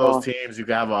both of those teams, you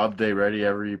can have an update ready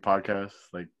every podcast.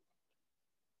 Like,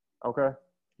 okay.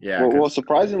 Yeah. Well,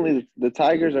 surprisingly, the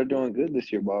Tigers are doing good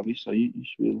this year, Bobby. So you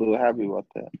should be a little happy about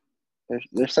that.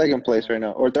 They're second place right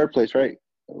now, or third place, right?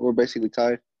 We're basically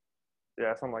tied.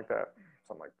 Yeah, something like that.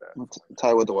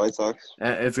 Tied with the White Sox.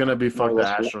 And it's gonna be fuck the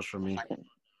Astros for me.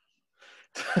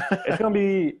 It's gonna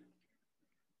be.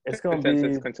 It's gonna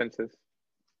be consensus.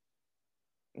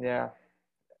 Yeah.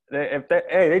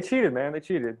 They cheated, man. They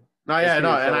cheated. No, yeah,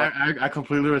 no, and I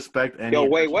completely respect any. Yo,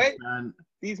 wait.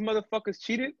 These motherfuckers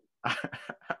cheated.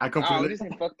 I completely.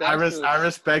 I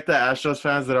respect the Astros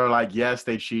fans that are like, yes,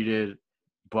 they cheated,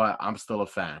 but I'm still a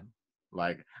fan.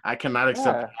 Like, I cannot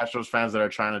accept the Astros fans that are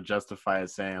trying to justify it,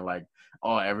 saying like,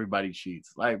 oh, everybody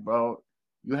cheats. Like, bro,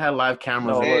 you had live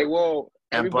cameras.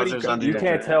 And buzzers under you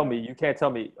can't tell me. You can't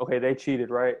tell me. Okay, they cheated,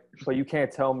 right? But you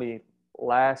can't tell me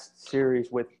last series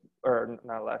or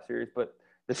not last series, but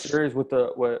the series with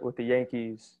the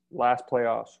Yankees last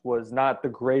playoffs was not the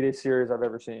greatest series I've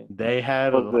ever seen. They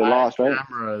had live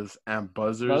cameras and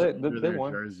buzzers under their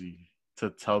jersey to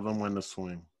tell them when to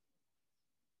swing.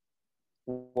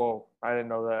 Whoa, I didn't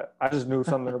know that. I just knew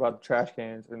something about the trash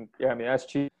cans, and yeah, I mean that's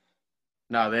cheap.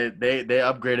 No, they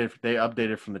upgraded. They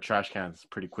updated from the trash cans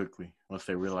pretty quickly once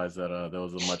they realized that there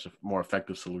was a much more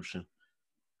effective solution.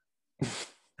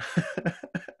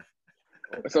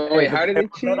 So wait, how did they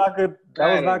cheat? That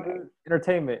was not good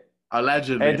entertainment.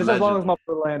 Allegedly. And just as long as my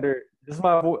Verlander, just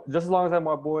as long as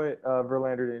my boy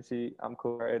Verlander didn't cheat, I'm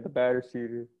cool. Right? The batter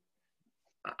cheated.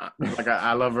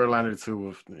 I love Verlander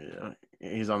too.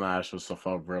 He's on the Astros, so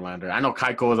fuck Verlander. I know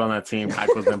Keiko was on that team.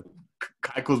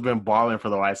 Keiko's been balling for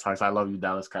the White Sox. I love you,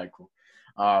 Dallas Keuchel.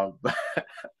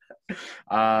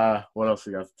 What else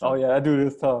you got to tell? Oh yeah, that dude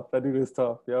is tough.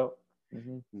 Yep.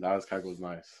 Mm-hmm. Dallas Keuchel's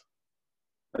nice.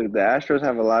 Look, the Astros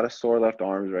have a lot of sore left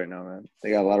arms right now, man.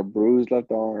 They got a lot of bruised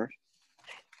left arms,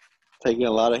 taking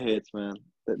a lot of hits, man.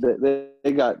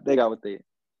 They got what they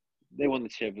won the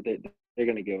chip, but they're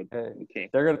gonna give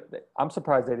it. I'm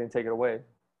surprised they didn't take it away.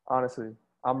 Honestly,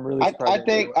 I'm really surprised.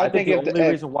 I think the only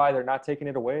reason why they're not taking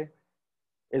it away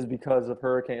is because of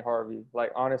Hurricane Harvey.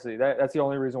 Like, honestly, that's the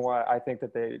only reason why I think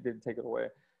that they didn't take it away.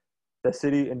 The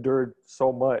city endured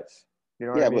so much. You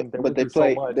know what I mean? But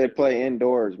they play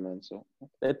indoors, man. So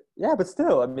but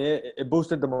still, I mean, it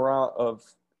boosted the morale of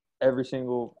every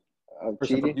single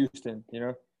person from Houston. You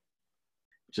know.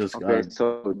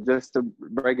 So just to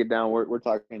break it down, we're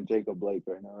talking Jacob Blake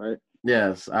right now, right?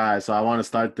 Yes. All right. So I want to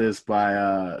start this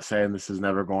by saying this is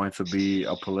never going to be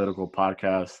a political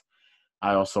podcast.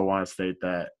 I also want to state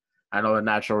that I know the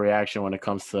natural reaction when it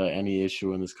comes to any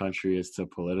issue in this country is to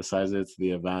politicize it to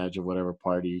the advantage of whatever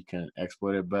party can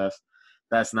exploit it best.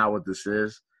 That's not what this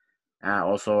is. And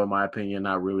also, in my opinion,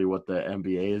 not really what the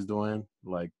NBA is doing.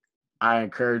 Like, I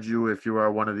encourage you, if you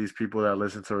are one of these people that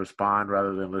listen to respond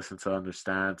rather than listen to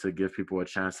understand, to give people a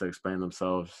chance to explain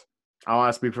themselves. I want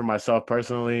to speak for myself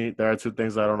personally. There are two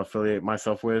things I don't affiliate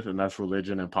myself with, and that's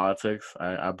religion and politics.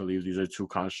 I believe these are two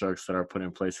constructs that are put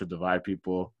in place to divide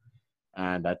people,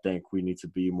 and I think we need to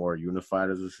be more unified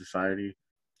as a society.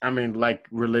 I mean, like,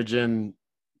 religion,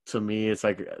 to me, it's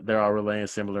like they're all relaying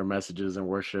similar messages and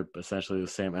worship essentially the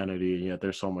same entity, and yet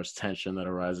there's so much tension that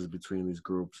arises between these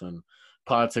groups, and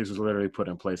politics was literally put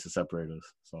in place to separate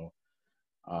us. So,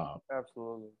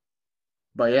 absolutely.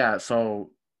 But yeah,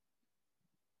 so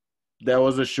there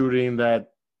was a shooting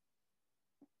that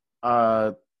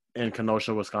in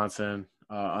Kenosha, Wisconsin,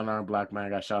 unarmed black man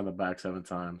got shot in the back 7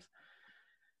 times.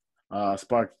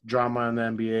 Sparked drama in the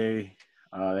NBA.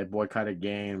 They boycotted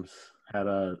games, had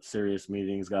serious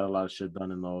meetings, got a lot of shit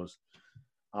done in those.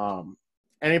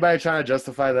 Anybody trying to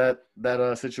justify that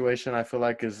situation, I feel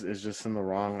like is just in the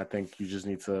wrong. I think you just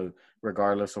need to,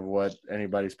 regardless of what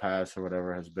anybody's past or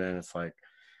whatever has been, it's like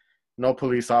no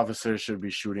police officer should be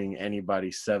shooting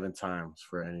anybody 7 times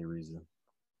for any reason.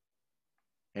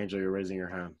 Angel, you're raising your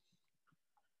hand.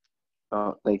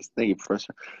 Thank you,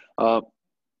 Professor.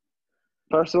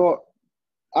 First of all,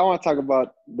 I want to talk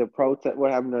about the protest.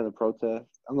 What happened during the protest?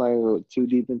 I'm not going to go too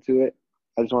deep into it.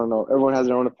 I just want to know. Everyone has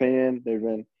their own opinion. There's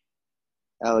been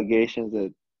allegations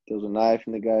that there was a knife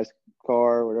in the guy's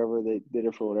car, whatever. They did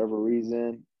it for whatever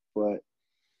reason. But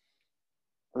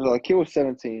a kid was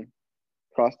 17,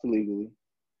 crossed illegally,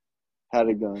 had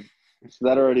a gun. So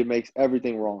that already makes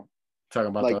everything wrong. Talking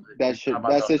about like that shit.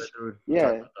 That's it.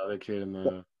 Yeah. The other kid in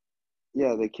the.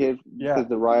 Yeah, the kid because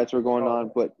the riots were going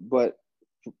on, but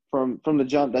from the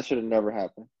jump, that should have never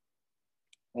happened.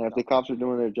 And if the cops are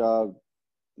doing their job,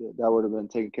 that would have been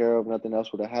taken care of. Nothing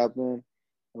else would have happened.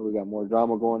 And we got more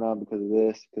drama going on because of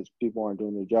this, because people aren't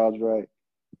doing their jobs right.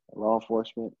 Law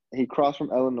enforcement. He crossed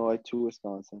from Illinois to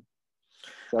Wisconsin.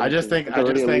 I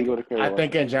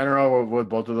think in general with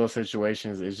both of those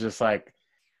situations, it's just like,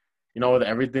 with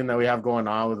everything that we have going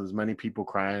on, with as many people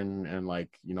crying and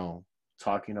like,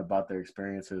 talking about their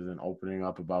experiences and opening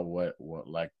up about what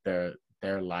like their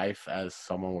life as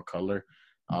someone with color.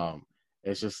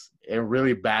 It's just a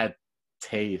really bad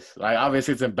taste. Like,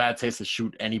 obviously it's in bad taste to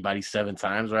shoot anybody 7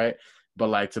 times, right? But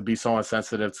like, to be so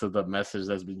insensitive to the message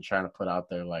that's been trying to put out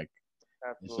there, like,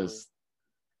 Absolutely.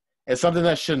 it's something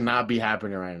that should not be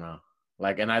happening right now.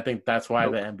 Like, and I think that's why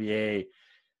the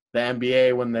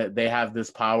NBA, when they have this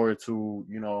power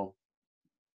to,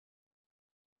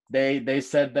 they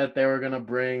said that they were gonna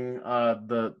bring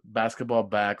the basketball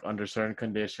back under certain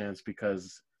conditions,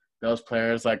 because those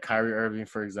players like Kyrie Irving,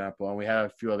 for example, and we had a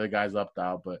few other guys opt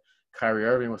out, but Kyrie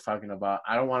Irving was talking about,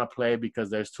 I don't want to play because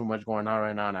there's too much going on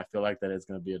right now, and I feel like that it's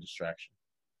gonna be a distraction.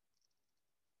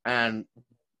 And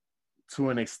to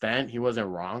an extent, he wasn't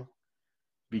wrong,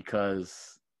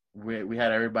 because we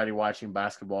had everybody watching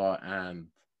basketball, and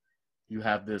you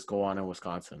have this go on in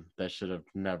Wisconsin that should have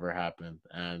never happened.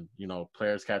 And,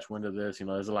 players catch wind of this.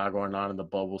 There's a lot going on in the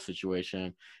bubble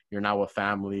situation. You're not with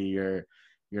family. You're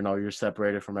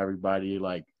separated from everybody.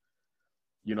 Like,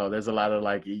 there's a lot of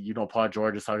like, Paul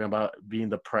George is talking about being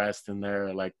depressed in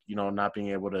there, like, not being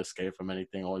able to escape from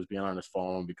anything, always being on his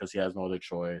phone because he has no other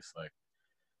choice. Like,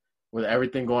 with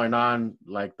everything going on,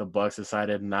 like, the Bucks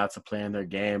decided not to play in their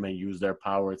game and use their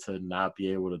power to not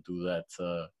be able to do that,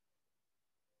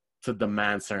 to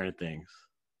demand certain things.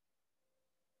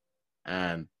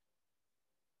 And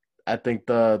I think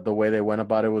the way they went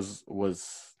about it was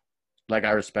like, I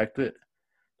respect it.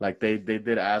 Like, they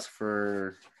did ask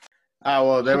for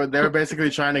they were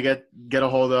basically trying to get a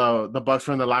hold of the Bucks.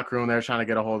 Were in the locker room. They were trying to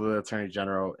get a hold of the Attorney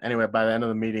General. Anyway, by the end of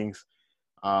the meetings,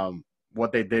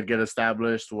 what they did get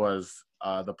established was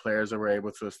the players that were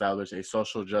able to establish a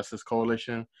social justice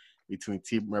coalition between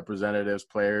team representatives,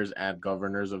 players, and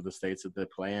governors of the states that they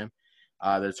play in.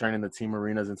 They're turning the team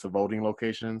arenas into voting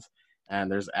locations,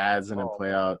 and there's ads in the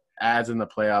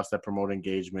playoffs that promote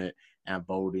engagement and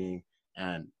voting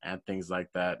and things like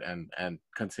that, and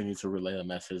continue to relay the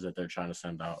message that they're trying to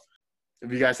send out.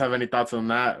 If you guys have any thoughts on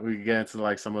that, we can get into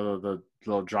like some of the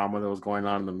little drama that was going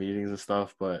on in the meetings and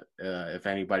stuff. But if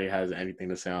anybody has anything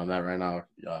to say on that right now,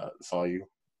 it's all you.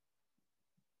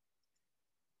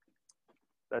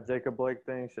 That Jacob Blake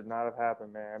thing should not have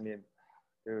happened, man. I mean,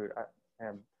 dude,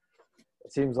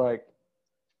 it seems like,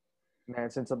 man,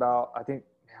 since about, I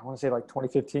want to say like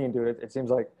 2015, dude, it seems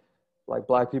like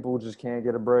black people just can't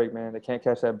get a break, man. They can't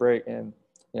catch that break. And,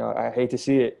 I hate to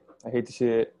see it.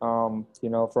 From,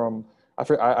 I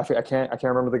can't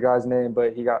remember the guy's name,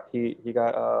 but he got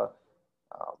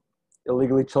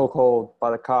illegally chokehold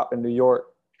by the cop in New York.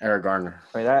 Eric Garner.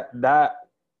 I mean, that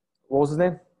what was his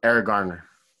name? Eric Garner,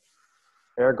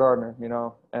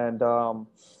 and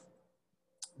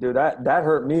dude, that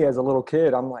hurt me as a little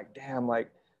kid. I'm like, damn,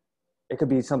 like, it could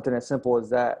be something as simple as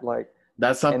that. Like,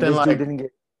 that's something, and this like, dude didn't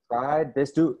get tried.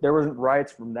 This dude, there wasn't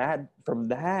riots from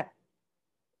that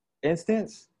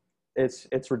instance.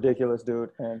 It's ridiculous, dude.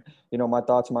 And my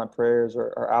thoughts and my prayers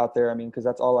are out there. I mean, because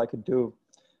that's all I could do.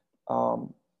 I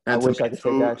wish I could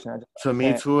take action. To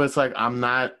me too, it's like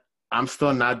I'm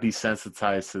still not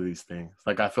desensitized to these things.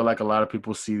 Like, I feel like a lot of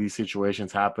people see these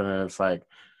situations happen, and it's like,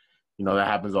 that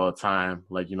happens all the time.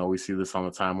 Like, we see this on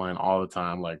the timeline all the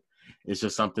time. Like, it's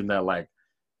just something that, like,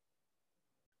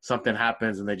 something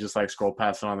happens and they just like scroll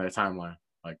past it on their timeline.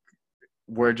 Like,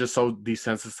 we're just so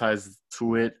desensitized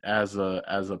to it as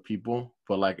a people.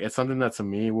 But like, it's something that to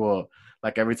me will,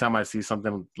 like, every time I see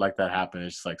something like that happen,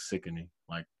 it's just like sickening.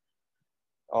 Like,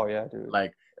 oh yeah, dude.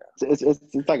 Like, it's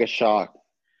like a shock.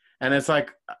 And it's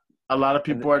like, a lot of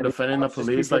people are defending the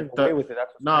police. Like,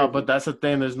 but that's the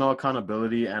thing. There's no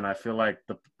accountability, and I feel like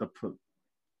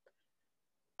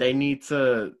they need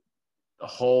to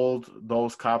hold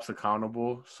those cops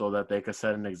accountable so that they could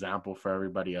set an example for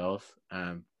everybody else,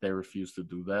 and they refuse to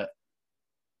do that.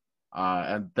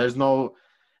 And there's no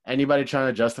anybody trying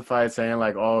to justify it, saying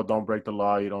like, oh, don't break the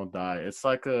law, you don't die. It's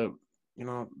like a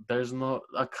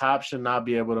cop should not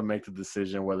be able to make the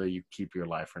decision whether you keep your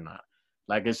life or not.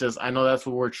 Like, it's just, I know that's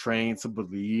what we're trained to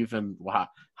believe and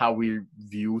how we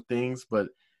view things, but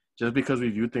just because we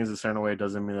view things a certain way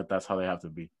doesn't mean that that's how they have to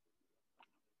be.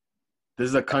 This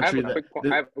is a country I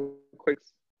have a quick.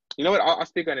 You know what? I'll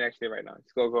speak on it actually right now.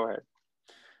 Just go ahead.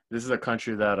 This is a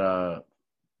country that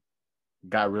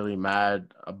got really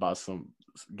mad about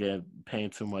paying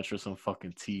too much for some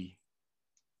fucking tea.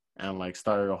 and like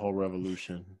started a whole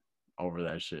revolution over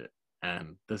that shit.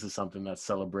 And this is something that's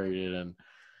celebrated. And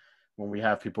when we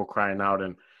have people crying out,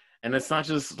 and it's not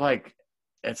just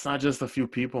a few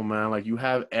people, man. Like, you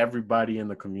have everybody in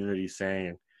the community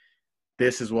saying,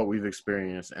 this is what we've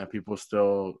experienced, and people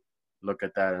still look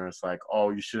at that and it's like, oh,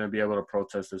 you shouldn't be able to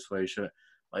protest this way. You shouldn't.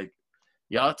 Like,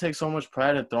 y'all take so much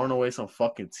pride in throwing away some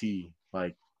fucking tea.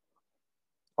 Like,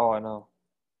 oh, I know.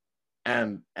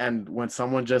 And when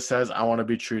someone just says, I want to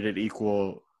be treated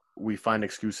equal, we find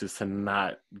excuses to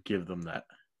not give them that.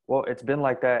 Well, it's been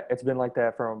like that. It's been like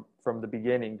that from the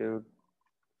beginning, dude.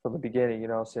 From the beginning,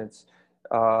 since,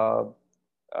 for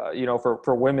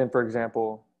women, for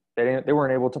example, they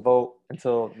weren't able to vote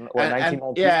until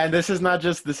 1919. Yeah, and this is not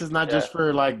just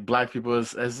for like black people.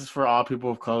 This is for all people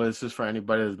of color. This is for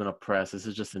anybody that's been oppressed. This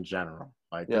is just in general.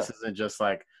 Like, this isn't just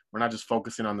like, we're not just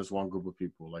focusing on this one group of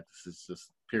people. Like, this is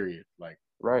just period. Like,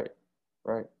 right.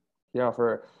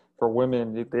 For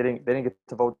women, they didn't get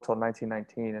to vote until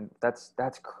 1919, and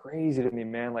that's crazy to me,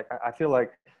 man. Like, I feel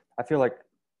like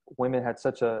women had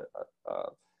such a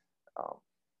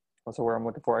what's the word I'm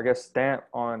looking for? I guess stamp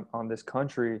on this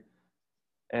country,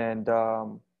 and they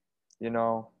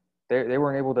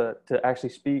weren't able to actually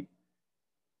speak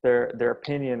their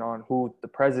opinion on who the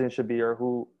president should be or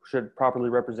who should properly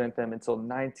represent them until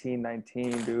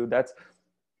 1919, dude. That's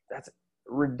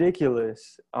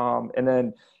ridiculous. And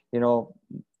then,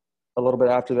 a little bit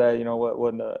after that,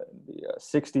 when the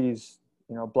 60s,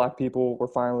 black people were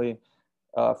finally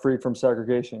freed from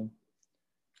segregation.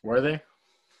 Were they?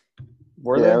 It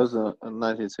was in the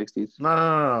 1960s.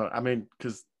 No. I mean,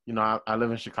 because, I live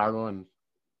in Chicago and.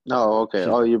 Oh, okay.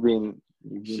 Oh, you're being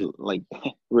like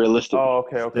realistic. Oh,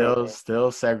 okay.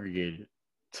 Still segregated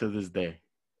to this day.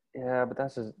 Yeah, but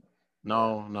that's just.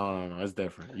 No, it's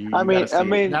different. You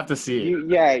have to see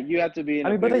it. You have to be.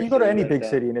 But then you go to any big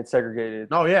city and it's segregated.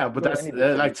 No, yeah, but that's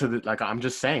like I'm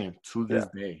just saying, to this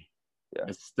day,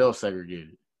 it's still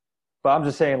segregated. But I'm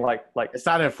just saying, like it's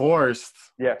not enforced.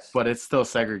 Yes, but it's still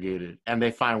segregated, and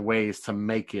they find ways to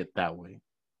make it that way,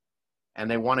 and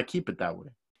they want to keep it that way.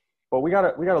 But we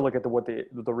gotta look at what the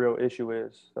real issue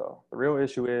is. So the real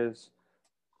issue is,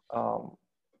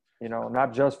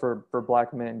 not just for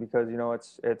black men, because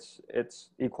it's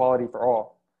equality for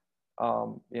all.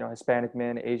 Hispanic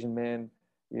men, Asian men,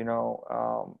 even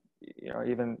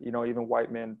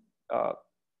white men,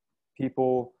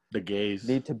 people. The gays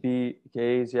need to be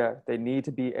gays. Yeah, they need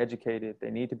to be educated.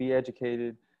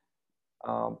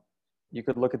 You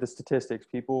could look at the statistics.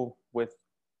 People with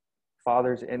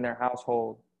fathers in their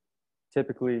household,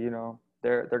 typically,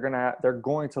 they're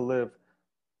going to live,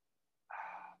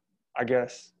 I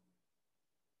guess,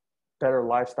 better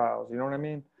lifestyles. You know what I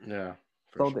mean? Yeah.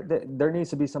 So sure. There needs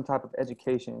to be some type of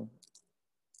education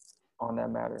on that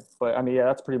matter. But I mean, yeah,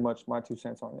 that's pretty much my 2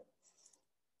 cents on it.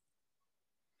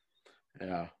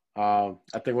 Yeah. I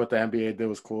think what the NBA did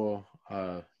was cool.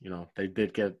 They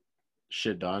did get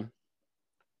shit done.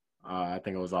 I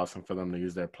think it was awesome for them to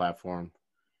use their platform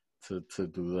to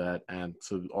do that, and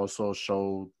to also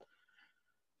show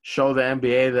the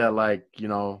NBA that, like,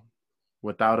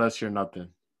 without us, you're nothing.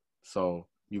 So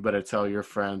you better tell your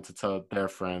friend to tell their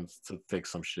friends to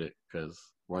fix some shit, because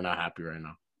we're not happy right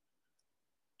now.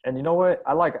 And you know what?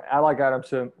 I like Adam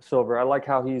Silver. I like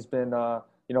how he's been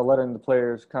letting the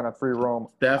players kind of free roam.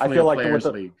 Definitely. I feel like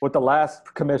with the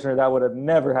last commissioner, that would have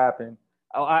never happened.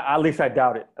 At least I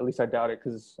doubt it.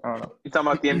 Because I don't know. You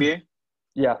talking about the NBA?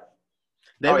 Yeah.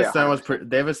 David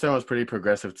Stern was pretty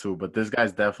progressive too, but this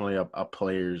guy's definitely a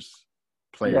players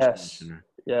commissioner.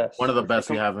 Yes. One of the best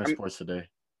we have in sports today.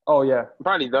 Oh yeah.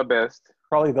 Probably the best.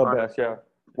 Best. Yeah.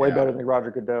 Way better than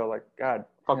Roger Goodell. Like, God.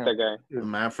 Fuck that guy.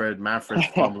 Manfred's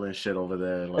fumbling shit over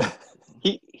there. Like.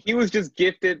 He was just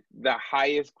gifted the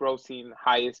highest grossing,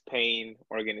 highest paying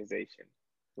organization.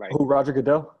 Like, who, Roger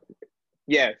Goodell?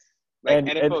 Yes. Like, and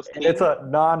it's a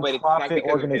non-profit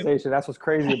organization. That's what's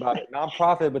crazy about it.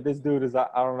 Non-profit, but this dude is, I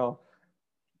don't know.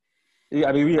 Yeah,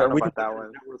 I mean, we can that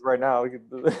one right now.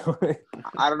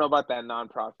 I don't know about that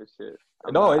non-profit shit.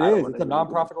 It is. It's a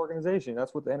non-profit organization.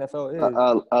 That's what the NFL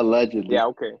is. Allegedly. Yeah,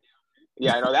 okay.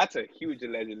 Yeah, I know. That's a huge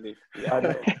allegedly. Yeah, I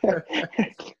know.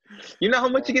 You know how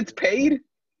much he gets paid?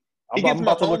 He gets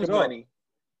Mahomes money.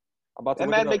 That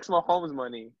man makes Mahomes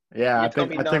money. Yeah, I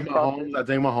think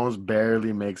Mahomes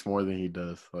barely makes more than he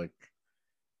does. Like,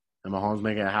 and Mahomes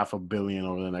making $500 million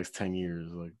over the next 10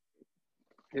 years. Like,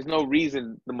 there's no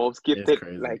reason the most gifted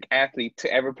athlete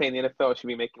to ever play in the NFL should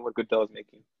be making what Goodell's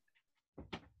making.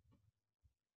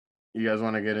 You guys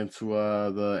want to get into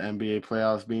the NBA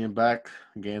playoffs being back?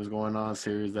 Games going on,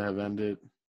 series that have ended.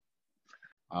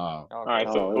 All right,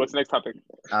 so what's the next topic?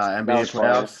 NBA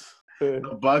playoffs.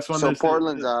 The Bucks won. So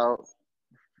Portland's out.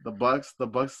 The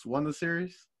Bucks won the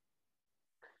series.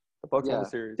 The Bucks won the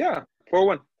series. Yeah,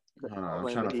 4-1.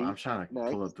 I'm trying to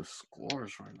pull up the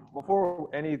scores right now.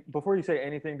 Before you say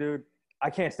anything, dude, I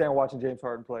can't stand watching James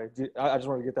Harden play. I just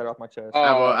want to get that off my chest.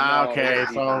 Okay,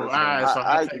 so all right, so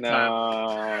I take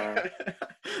time.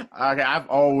 Okay,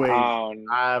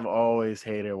 I've always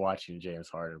hated watching James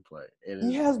Harden play.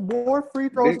 He has more free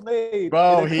throws made,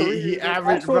 bro. He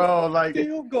averaged, bro, like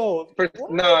field goals.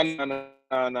 No.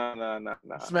 Why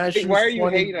are you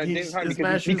hating on James Harden?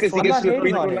 Because he gets to the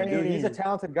free throw line. Dude, he's a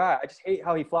talented guy. I just hate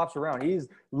how he flops around. He's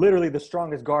literally the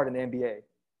strongest guard in the NBA.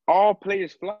 All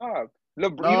players flop.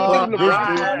 LeBron.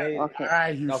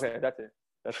 Okay, that's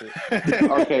it.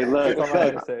 Okay, look.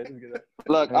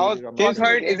 James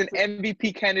Harden is an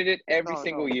MVP candidate every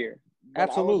single year.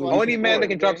 Absolutely. Only man that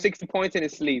can drop 60 points in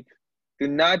his sleep. Do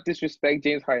not disrespect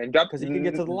James Harden. Because he can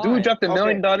get to the line. Dude dropped $1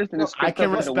 million in the I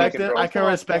can respect him. I can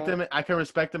respect him. I can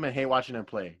respect him and hate watching him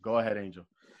play. Go ahead, Angel.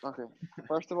 Okay.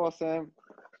 First of all, Sam,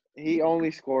 he only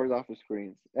scores off of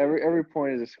screens. Every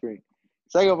point is a screen.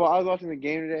 Second of all, I was watching the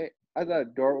game today. I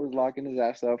thought Dort was locking his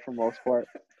ass up for most part.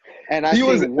 And he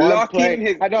was locking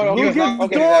his. I don't know. He was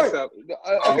locking his ass up.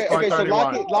 Okay. So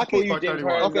locking you James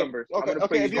Harden's numbers.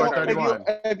 Okay.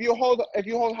 If you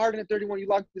hold Harden at 31, you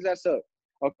lock his ass up.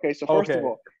 Okay. So first of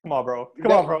all, come on, bro.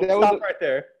 Stop right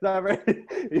there. Stop right.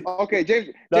 Okay, James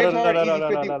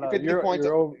Harden, 50 points.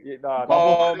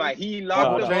 Oh my, he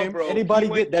locked him up, bro.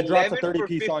 Anybody that drops a 30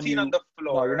 piece on you, on the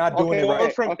floor. No, you're not doing it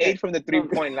right. 4 from 8 from the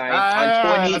 3-point line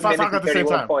on 20 minutes and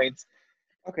 31 points.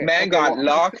 Okay, man got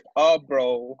locked up,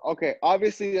 bro. Okay,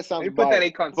 obviously that sounds put that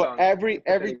Akon song. But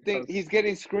everything he's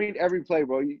getting screened every play,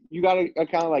 bro. You gotta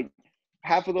account like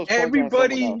half of those points.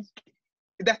 Everybody,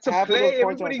 that's a play.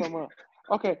 Everybody.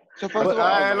 Okay, so first of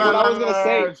all, what I was gonna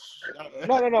say.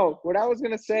 No. What I was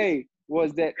gonna say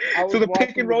was that I was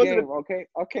watching the game.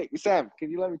 Okay, Sam, can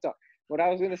you let me talk? What I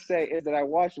was gonna say is that I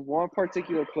watched one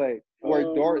particular play where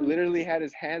Dort literally had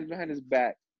his hands behind his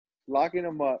back, locking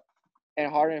him up,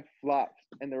 and Harden flopped,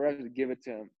 and the refs give it to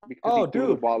him because he threw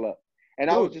the ball up. And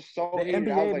I was just so the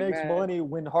NBA makes money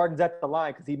when Harden's at the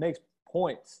line because he makes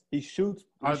points. He shoots.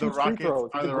 He shoots free throws.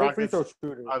 He's a great free throw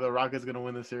shooter. Are the Rockets gonna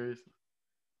win the series?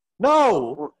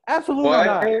 No, absolutely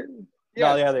not.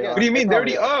 Yeah, they are. What do you mean? They're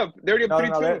already up. They're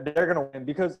already up 3-2. They're gonna win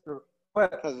because. Come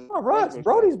on, Russ.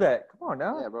 Brody's back. Come on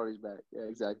now. Yeah, Brody's back. Yeah,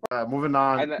 exactly. Moving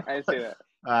on. I didn't say that.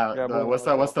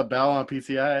 What's the bell on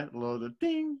PTI? A little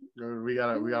ding. We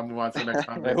gotta move on to the next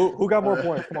time. Hey, who got more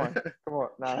points? Come on.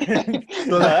 Nah.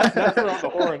 That's around the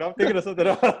horn. I'm thinking of something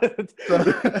else.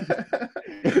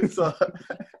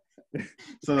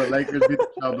 So the Lakers beat the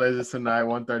Trailblazers tonight,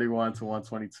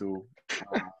 131-122.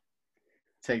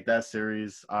 Take that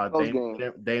series.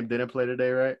 Dame didn't play today,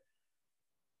 right?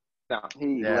 No,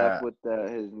 he left with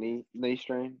his knee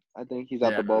strain. I think he's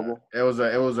out the bubble. It was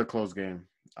a close game.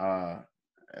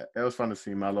 It was fun to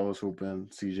see. Melo was hooping.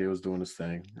 CJ was doing his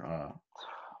thing. I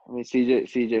mean,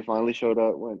 CJ finally showed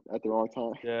up at the wrong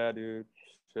time. Yeah, dude.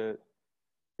 Shit.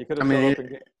 He could have showed up in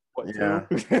game.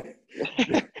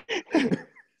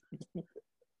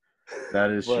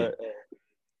 That is shit.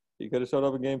 He could have showed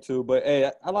up in game 2. But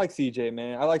hey, I like CJ,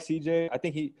 man. I like CJ. I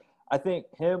think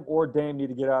him or Dame need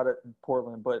to get out of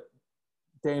Portland, but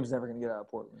Dame's never gonna get out of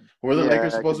Portland. Were the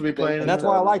Lakers supposed to be playing? And that's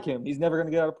why I like him. He's never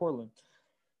gonna get out of Portland.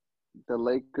 The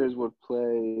Lakers would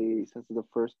play, since the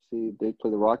first seed, they play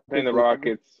the Rockets. Playing the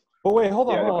Rockets. But wait, hold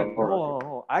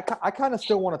on. I kind of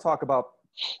still want to talk about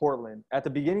Portland. At the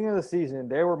beginning of the season,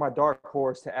 they were my dark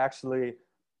horse to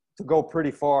go pretty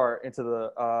far into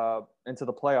the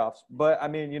playoffs. But I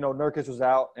mean, Nurkic was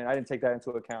out, and I didn't take that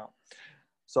into account.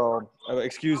 So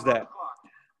excuse that,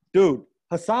 dude.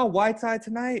 Hassan Whiteside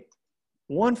tonight,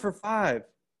 1 for 5.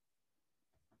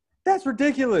 That's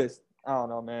ridiculous. I don't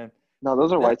know, man. No,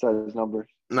 those are Whiteside's numbers.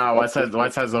 No,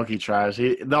 Whiteside's low-key trash.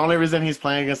 The only reason he's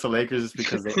playing against the Lakers is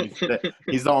because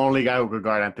he's the only guy who could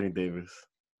guard Anthony Davis.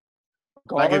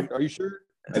 Are you sure?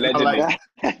 Allegedly.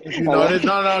 No.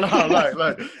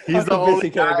 Look. He's the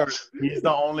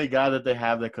only guy that they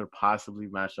have that could possibly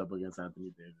match up against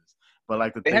Anthony Davis.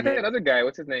 But they had that other guy.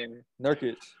 What's his name?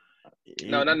 Nurkic.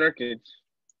 No, not Nurkic.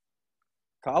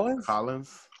 Collins.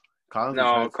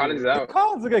 No, Collins is out.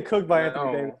 Collins will get cooked by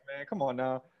Anthony Davis, man. Come on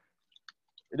now.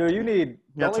 Dude, you need.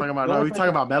 We talking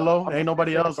about Melo. Ain't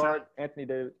nobody else. Anthony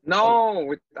Davis.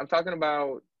 No, I'm talking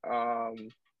about.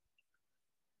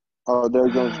 They're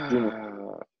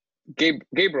going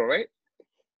Gabriel, right?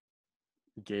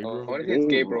 Gabriel. I want to say it's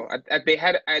Gabriel. They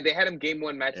had him game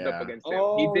 1 matched up against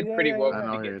them. He did pretty well. I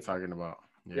know who you're talking about.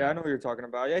 Yeah, I know what you're talking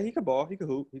about. Yeah, he could ball. He could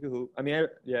hoop. I mean,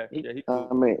 he could hoop.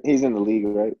 I mean, he's in the league,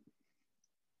 right?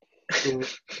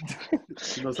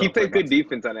 He played good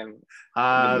defense on him.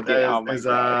 Oh my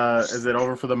God. Is it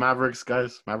over for the Mavericks,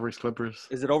 guys? Mavericks Clippers.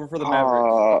 Is it over for the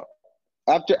Mavericks?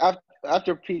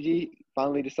 After PG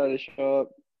finally decided to show up,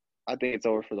 I think it's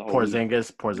over for the whole league.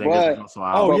 Porzingis But- is also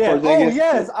out. Oh, yeah. Porzingis- Oh,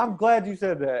 yes. I'm glad you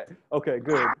said that. Okay,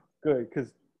 good.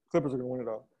 Because Clippers are going to win it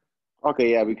all.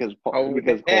 Okay, yeah, because Kawhi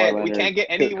Leonard. We can't get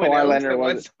anyone Kawhi else Leonard that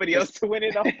was- wants somebody else to win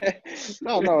it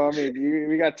all. No. I mean,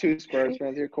 we got two Spurs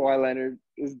fans here. Kawhi Leonard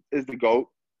is the GOAT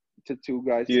to two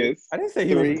guys. Yes. I didn't say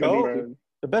he was Three. the GOAT.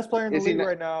 The best player in the Is he league not-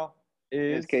 right now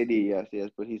is It's KD, yes,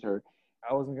 but he's hurt.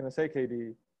 I wasn't going to say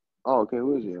KD. Oh, okay,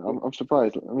 who is he? I'm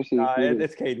surprised. Let me see. Nah, who it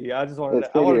is. it's KD. I just wanted It's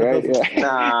to. I wanted KD, to feel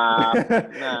right?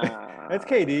 some- Nah. It's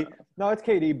KD. No, it's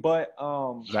KD. But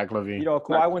Zach LaVine. you know,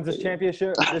 Kawhi wins this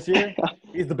championship this year.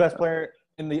 He's the best player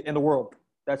in the world.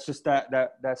 That's just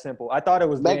that simple. I thought it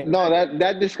was Dame.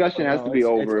 That discussion has to be it's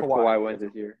over if Kawhi. Kawhi wins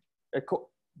this year.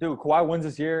 Dude, Kawhi wins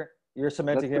this year. You're That's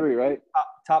cementing him three, right?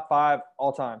 top 5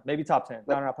 all time, maybe top 10.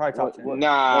 No, probably top 10.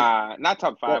 Nah, not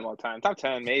top 5 all time. Top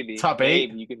 10, maybe. Top 8?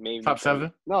 Maybe. You could maybe. Top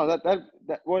 7? No, that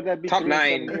would that be Top 3 in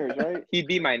 7 9. years, right? He'd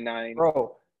be my 9.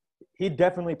 Bro, he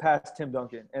definitely passed Tim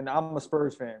Duncan, and I'm a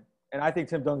Spurs fan, and I think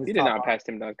Tim Duncan. He did not pass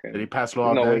Tim Duncan. Did he pass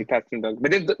Luol No way Deng? he passed Tim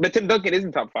Duncan. But Tim Duncan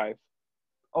isn't top 5.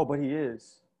 Oh, but he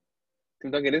is.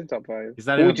 Tim Duncan isn't top 5. He's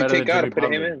not Who even would you better take than out Jimmy and put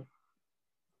him Butler. in?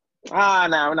 Nah,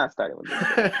 we're not starting with this.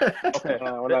 Okay.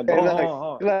 We're not Hey, doing look, that.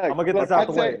 Hold on. look, I'm gonna get look, this out I'd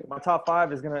the say- way. My top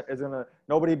 5 is gonna.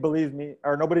 Nobody believes me,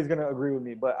 or nobody's gonna agree with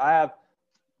me. But I have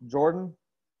Jordan,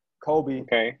 Kobe.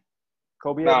 Okay.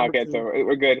 Kobe. Nah, at okay, number so 2.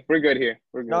 we're good. We're good here.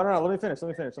 We're good. No. Let me finish. Let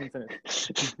me finish.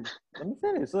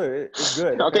 Look, it's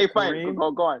good. Okay, fine. Kareem,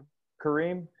 Go on.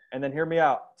 Kareem, and then hear me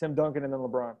out. Tim Duncan, and then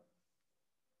LeBron.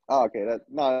 Oh, okay.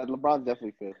 LeBron's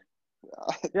definitely fifth.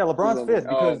 Yeah, LeBron's He's fifth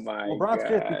Oh because my LeBron's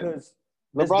fifth God. because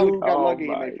this LeBron dude, got Oh lucky. He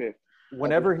my. made fifth.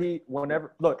 whenever he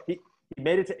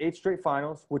made it to 8 straight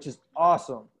finals, which is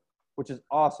awesome.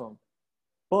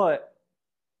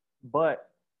 But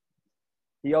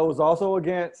he was also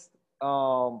against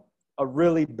a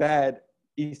really bad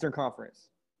Eastern Conference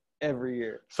every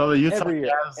year. So the Utah Every year.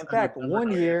 Jazz In and fact, the Denver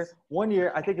one year,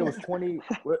 Nuggets. I think it was 20.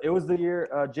 It was the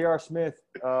year J.R. Smith,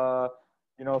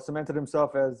 cemented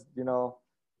himself as the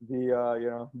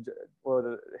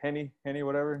Henny,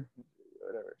 whatever.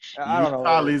 I don't know.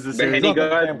 Utah leads the The series. Henny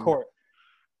Drunk on the God. damn court.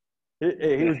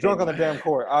 He was drunk on the damn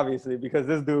court, obviously, because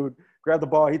this dude grabbed the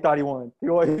ball. He thought he won.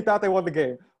 He thought they won the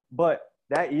game. But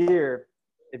that year,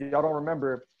 if y'all don't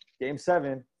remember, Game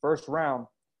 7, first round,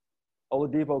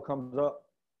 Oladipo comes up,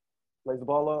 lays the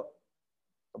ball up.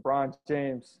 LeBron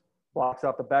James blocks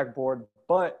out the backboard,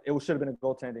 but it should have been a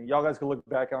goaltending. Y'all guys can look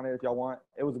back on it if y'all want.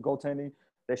 It was a goaltending.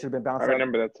 They should have been I bounced.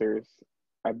 remember that series.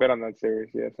 I bet on that series.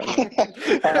 Yes.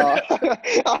 I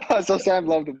know. So Sam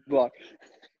loved the block.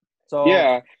 So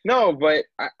Yeah. No, but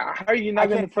how are you I not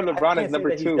going to can't put say- I LeBron can't as say number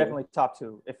that 2? He's definitely top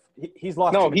 2. If he's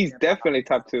lost. No, too many he's games. definitely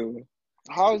top 2.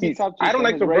 How is he top 2? I don't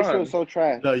like His ratio LeBron. is so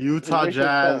trash. The Utah His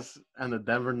ratio is Jazz and the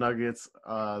Denver Nuggets.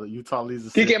 Utah leads the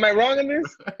Kiki, series. am I wrong in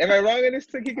this? Am I wrong in this?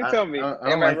 Kiki, can tell me. I don't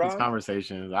Am I like these wrong?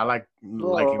 conversations. I like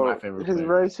liking my favorite His players.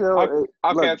 ratio. Okay,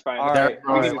 look, that's fine. All Derrick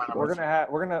right, Rose is my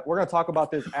we're number gonna talk about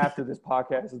this after this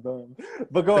podcast is done.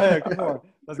 But go ahead, come on,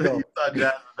 let's The go. Utah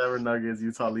Jazz and Denver Nuggets.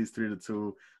 Utah leads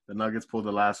 3-2. The Nuggets pulled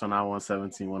the last one. I won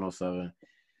 117-107.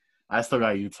 I still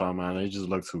got Utah, man. They just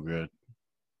look too good.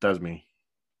 Does me.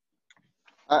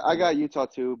 I got Utah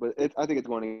too, but I think it's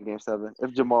going in Game 7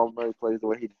 if Jamal Murray plays the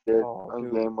way he did in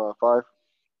dude. Game 5.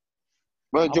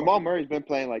 But Jamal Murray's been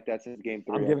playing like that since Game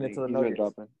 3. I'm giving it to the He's been Nuggets.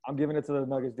 dropping. I'm giving it to the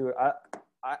Nuggets, dude.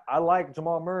 I like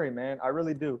Jamal Murray, man. I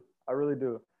really do.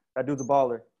 That dude's a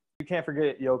baller. You can't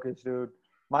forget Jokic, dude.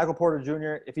 Michael Porter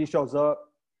Jr. If he shows up,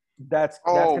 that's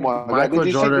Oh gonna my be, God! Michael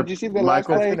Did you see the last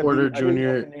Michael play? Porter that's gonna be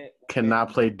a Jr. definite- cannot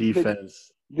play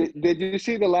defense. Did you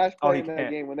see the last Oh, play he in that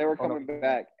can't. game when they were Oh, no. coming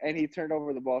back and he turned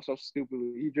over the ball so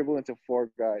stupidly? He dribbled into 4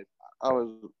 guys. I was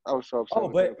so upset. Oh,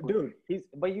 with but that play.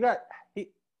 dude,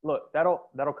 look, that'll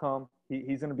come.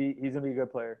 He's gonna be a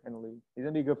good player in the league. He's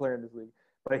gonna be a good player in this league.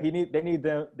 But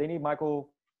they need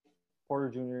Michael Porter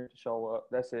Jr. to show up.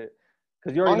 That's it.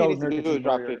 Because you All already he know needs to Nurkic do is is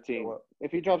drop gonna 15. show up.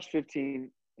 If he drops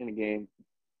 15 in a game,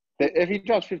 if he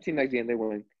drops 15 next game, they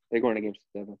win. They're going to Game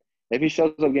 7. If he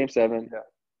shows up Game 7, Yeah.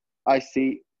 I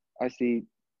see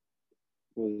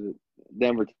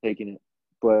Denver taking it.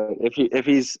 But if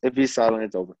he's silent,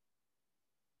 it's over.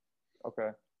 Okay.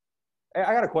 Hey,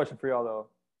 I got a question for y'all though.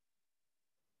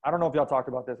 I don't know if y'all talked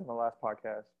about this in the last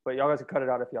podcast, but y'all guys can cut it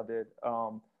out if y'all did.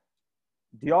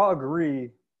 Do y'all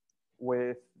agree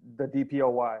with the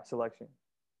DPOY selection?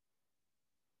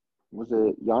 Was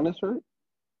it Giannis, right?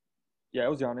 Yeah, it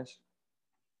was Giannis.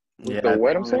 Yeah, The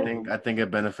what I'm I saying? think I think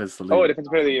it benefits the Oh, league.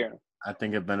 defensive player of the year. I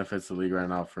think it benefits the league right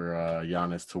now for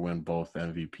Giannis to win both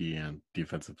MVP and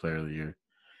Defensive Player of the Year.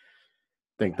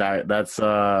 I think that's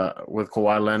with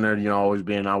Kawhi Leonard, always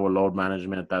being out with load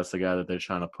management. That's the guy that they're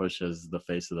trying to push as the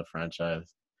face of the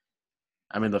franchise.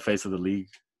 I mean, the face of the league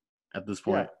at this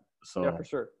point. Yeah, for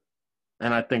sure.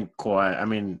 And I think Kawhi. I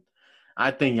mean,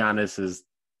 I think Giannis is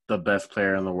the best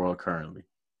player in the world currently.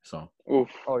 So. Oof.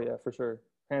 Oh yeah, for sure.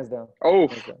 Hands down.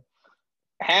 Oof. Hands down.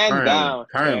 Hands down.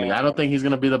 Currently, Yeah. I don't think he's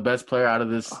gonna be the best player out of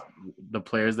the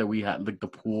players that we have, like the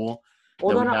pool.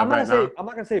 Well, I'm not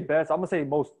gonna say best. I'm gonna say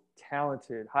most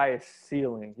talented, highest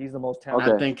ceiling. He's the most talented.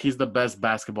 Okay. I think he's the best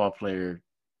basketball player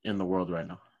in the world right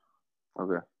now.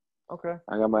 Okay. Okay.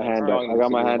 I got my hand Right. up. I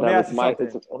got my hand Let me up. ask you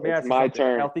something. Let me ask It's you my something.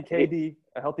 turn.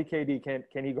 A healthy KD,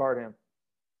 can he guard him?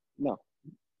 No.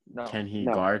 No. Can he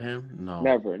No. guard him? No.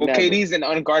 Never. Well, never. KD's an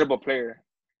unguardable player.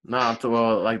 No,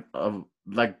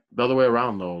 like the other way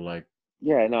around though. Like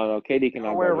Yeah, no. KD cannot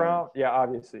All the way guard him. around. Yeah,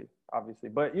 obviously.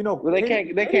 But Well, they can't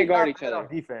KD's guard not each bad other.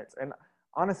 on defense. And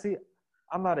honestly,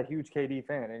 I'm not a huge KD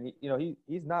fan, and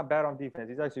he's not bad on defense.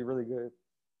 He's actually really good.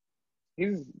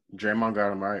 He's Draymond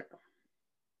got him right.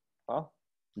 Huh?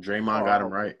 Draymond got him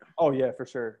right. Oh yeah, for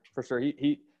sure.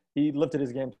 He lifted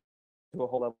his game to a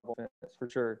whole level of defense, for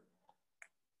sure.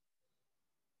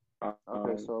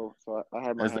 Okay, so I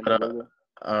had my Is hand that up.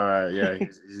 all right, yeah,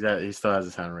 he still has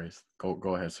his hand raised.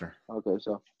 Go ahead, sir. Okay,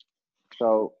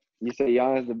 so you say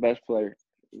Giannis is the best player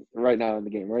right now in the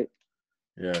game, right?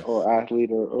 Yeah. Or athlete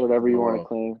or whatever you want to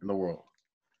claim in the world.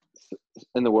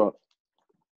 in the world.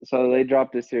 So they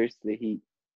dropped this series to the Heat.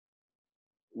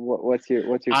 What's your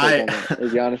take on that?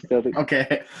 Is Giannis still the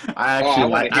Okay? I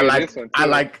actually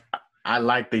I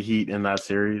like the Heat in that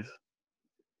series.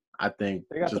 I think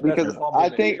because I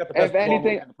think if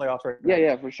anything, in the playoffs right now.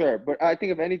 Yeah, for sure. But I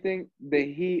think if anything,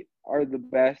 the Heat are the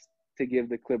best to give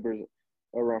the Clippers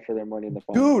a run for their money in the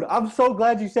finals. Dude, I'm so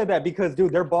glad you said that because,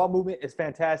 dude, their ball movement is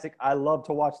fantastic. I love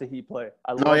to watch the Heat play.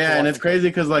 And it's crazy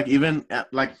because,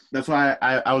 that's why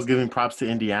I was giving props to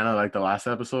Indiana, like the last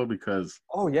episode, because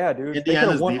dude,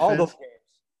 Indiana's won defense, all those games.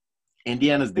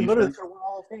 Indiana's defense,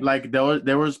 like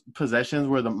there was possessions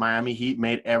where the Miami Heat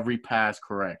made every pass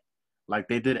correct, like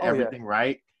they did everything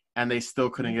right, and they still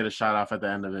couldn't get a shot off at the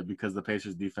end of it because the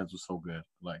Pacers' defense was so good.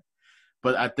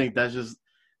 But I think that's just.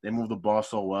 They move the ball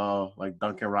so well. Like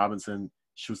Duncan Robinson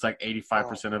shoots like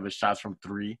 85% of his shots from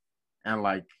three, and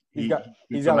he's got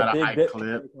a high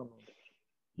clip.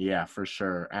 Yeah, for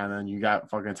sure. And then you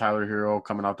got fucking Tyler Hero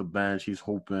coming off the bench. He's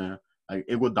hooping. Like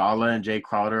Iguodala and Jay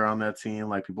Crowder on that team.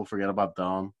 Like people forget about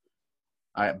them.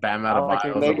 Bam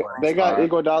Adebayo. They got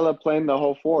Iguodala playing the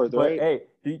whole fourth, right? Hey,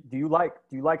 do you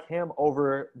like him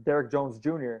over Derrick Jones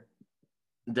Jr.?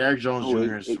 Derrick Jones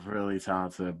Jr. is really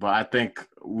talented, but I think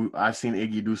I've seen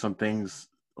Iggy do some things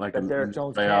like that Derrick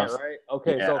Jones can't, right?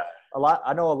 Okay, so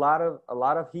I know a lot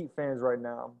of Heat fans right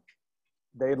now.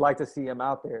 They'd like to see him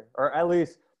out there, or at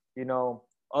least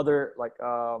other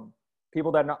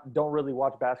people that don't really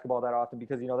watch basketball that often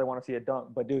because they want to see a dunk.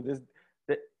 But dude,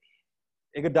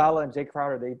 Iguodala and Jay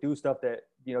Crowder, they do stuff that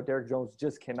Derrick Jones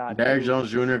just cannot do. Derrick Jones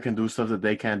Jr. can do stuff that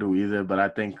they can't do either, but I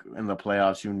think in the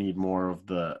playoffs you need more of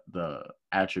the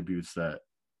attributes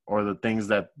or the things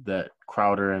that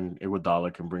Crowder and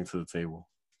Iguodala can bring to the table,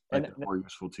 more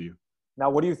useful to you. Now,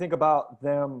 what do you think about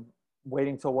them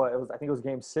waiting till what it was? I think it was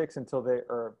Game 6 until they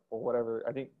or whatever.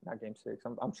 I think not Game 6.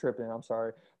 I'm tripping. I'm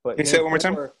sorry, but can you say it one more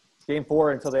time? Game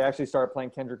 4 until they actually started playing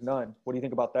Kendrick Nunn. What do you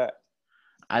think about that?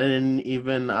 I didn't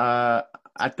even. I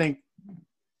think.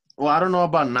 Well, I don't know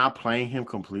about not playing him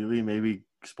completely. Maybe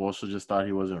Spoelstra just thought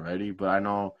he wasn't ready, but I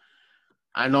know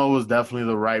it was definitely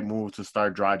the right move to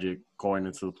start Dragic going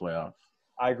into the playoffs.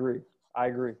 I agree.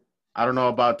 I don't know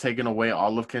about taking away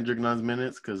all of Kendrick Nunn's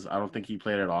minutes because I don't think he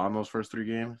played at all in those first 3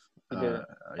 games.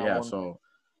 So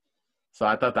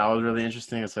I thought that was really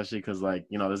interesting, especially because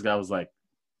this guy was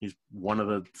he's one of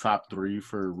the top 3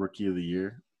 for Rookie of the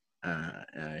Year.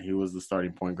 He was the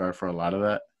starting point guard for a lot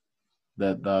of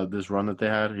this run that they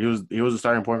had. He was the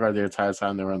starting point guard the entire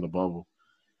time they were in the bubble.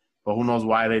 But who knows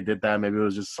why they did that? Maybe it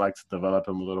was just to develop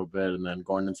him a little bit, and then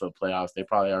going into the playoffs, they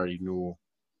probably already knew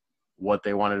what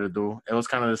they wanted to do. It was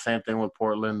kind of the same thing with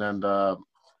Portland and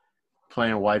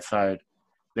playing Whiteside.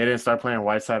 They didn't start playing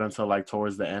Whiteside until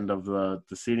towards the end of the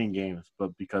seeding games,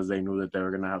 but because they knew that they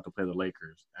were going to have to play the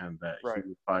Lakers and that he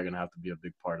was probably going to have to be a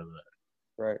big part of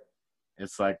that. Right.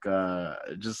 It's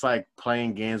just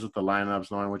playing games with the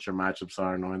lineups, knowing what your matchups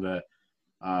are, knowing that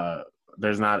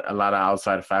there's not a lot of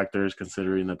outside factors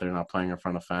considering that they're not playing in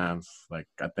front of fans. I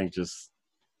think just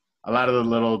a lot of the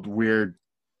little weird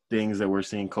things that we're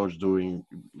seeing coaches doing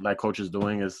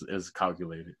is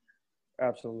calculated.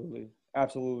 Absolutely,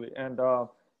 absolutely, and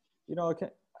you know,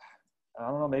 I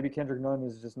don't know. Maybe Kendrick Nunn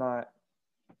is just not.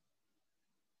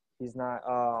 He's not.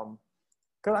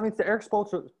 Because I mean, Eric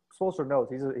Spoelstra knows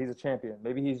he's a champion.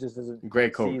 Maybe he just doesn't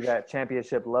Great see coach. that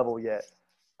championship level yet.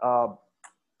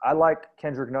 I like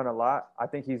Kendrick Nunn a lot. I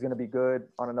think he's going to be good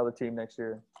on another team next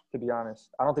year. To be honest,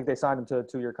 I don't think they signed him to a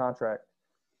 2-year contract.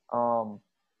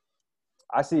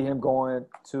 I see him going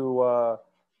to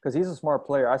because he's a smart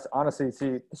player. I honestly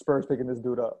see the Spurs picking this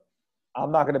dude up.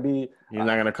 I'm not going to be. He's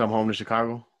not gonna come home to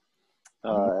Chicago.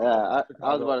 Yeah, I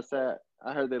was about to say.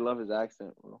 I heard they love his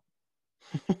accent, bro.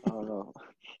 I don't know.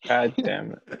 God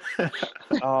damn it.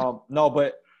 No,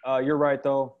 but you're right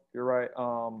though. You're right.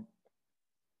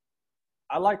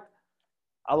 I liked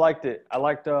it. I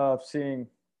liked seeing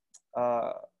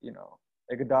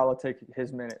Iguodala take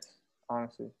his minutes,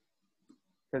 honestly,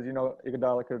 because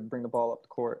Iguodala could bring the ball up the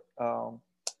court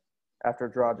after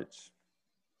Dragic.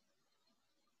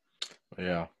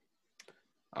 Yeah.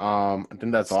 I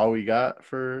think that's all we got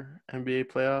for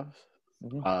NBA playoffs.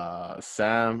 Mm-hmm.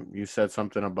 Sam, you said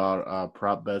something about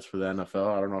prop bets for the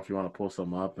NFL. I don't know if you want to pull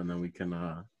some up, and then we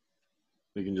can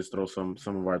just throw some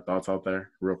of our thoughts out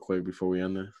there real quick before we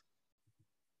end this.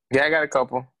 Yeah, I got a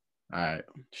couple. All right,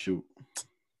 shoot.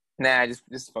 Nah,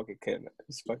 just fucking cut it.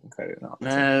 Just fucking cut it off.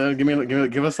 Nah,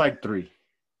 give us like 3.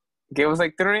 Give us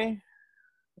like 3.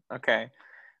 Okay.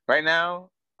 Right now,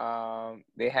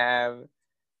 they have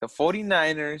the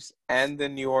 49ers and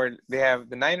they have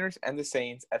the Niners and the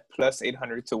Saints at plus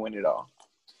 800 to win it all.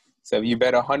 So if you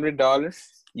bet $100,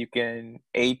 you can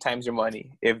 8 times your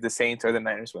money if the Saints or the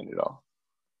Niners win it all.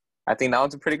 I think that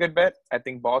one's a pretty good bet. I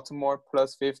think Baltimore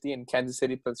plus 50 and Kansas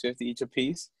City plus 50 each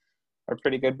apiece are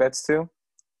pretty good bets too.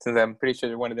 Since I'm pretty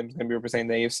sure one of them is going to be representing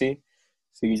the AFC.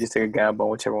 So you just take a gamble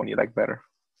on whichever one you like better.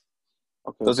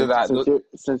 Okay,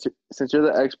 since you're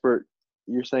the expert,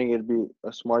 you're saying it'd be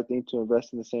a smart thing to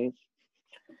invest in the Saints?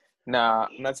 Nah,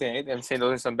 I'm not saying anything. I'm saying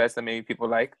those are some bets that maybe people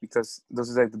like because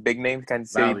those are like the big names: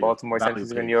 Kansas City, Baltimore, San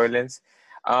Francisco, New Orleans.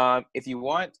 If you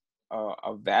want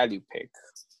a value pick,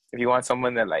 if you want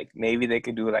someone that like maybe they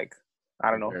could do like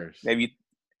I don't know, Bears. maybe.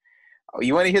 Oh,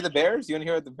 you want to hear the Bears? You want to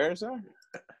hear what the Bears are?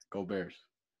 Go Bears.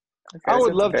 Okay, I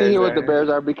would love to hear what the Bears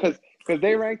are because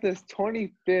they ranked us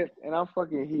 25th, and I'm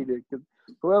fucking heated because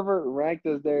whoever ranked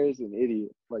us there is an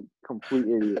idiot, like complete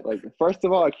idiot. Like first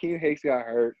of all, Akeem Hicks got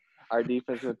hurt. Our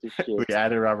defense went to shit. We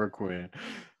added Robert Quinn.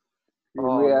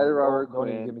 We added Robert Don't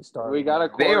Quinn. even get me started. We got a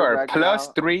They are quarterback plus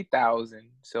now. 3,000.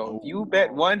 So if you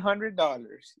bet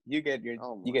 $100, you get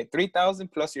you get 3,000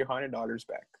 plus your $100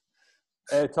 back.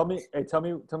 Hey, tell me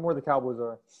where the Cowboys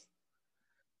are.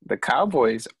 The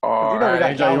Cowboys are. You know we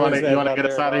got Angel, you want Cowboys to fans get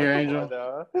us out of here,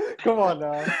 dog. Angel? Come on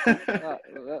now.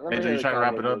 Angel, you trying to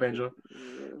wrap it up, Angel?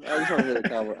 I just want to hear the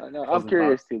Cowboys. I'm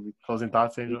curious too. Closing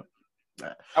thoughts, Angel?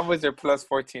 Cowboys are plus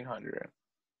 1,400.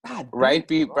 God, right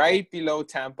below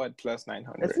Tampa at plus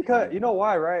 900. It's because you know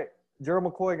why, right?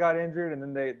 Gerald McCoy got injured, and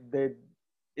then they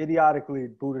idiotically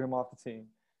booted him off the team.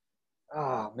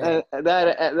 Oh man,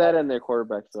 that and their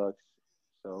quarterback sucks.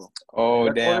 So. Oh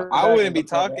damn! I wouldn't be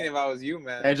talking if I was you,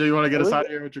 man. Angel, you want to get us out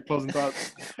of here with your closing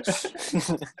thoughts?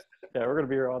 Yeah, we're gonna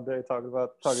be here all day talking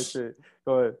shit.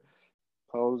 Go ahead.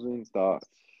 Closing thoughts.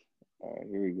 All right,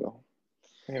 here we go.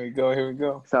 Here we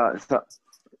go. So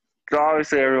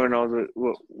obviously everyone knows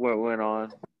what went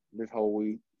on this whole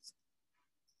week.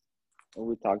 And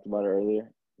we talked about it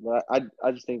earlier. But I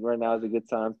just think right now is a good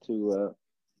time to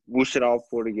wish it all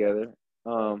for together.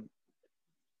 Don't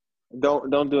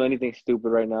do anything stupid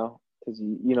right now because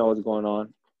you know what's going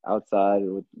on outside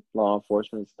with law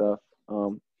enforcement and stuff.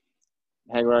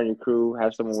 Hang around your crew.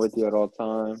 Have someone with you at all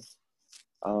times.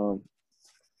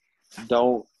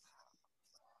 Don't –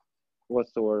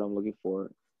 what's the word I'm looking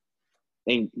for?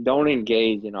 Don't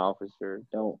engage an officer.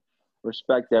 Don't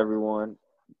respect everyone.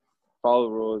 Follow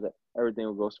the rules. Everything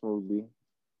will go smoothly.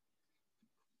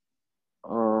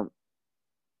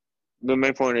 The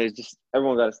main point is just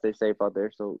everyone got to stay safe out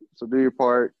there. So do your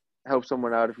part. Help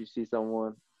someone out if you see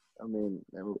someone. I mean,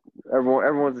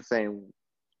 everyone's the same.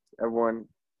 Everyone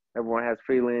has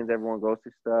feelings. Everyone goes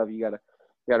through stuff. You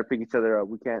gotta pick each other up.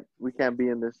 We can't be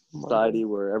in this society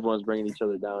where everyone's bringing each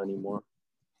other down anymore.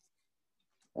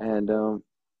 And no,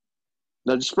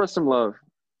 just spread some love.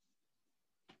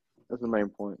 That's the main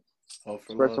point.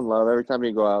 Spread some love every time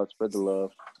you go out. Spread the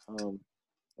love.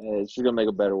 It's just gonna make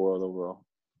a better world overall.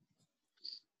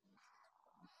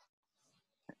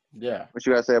 Yeah. What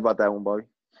you gotta say about that one, Bobby?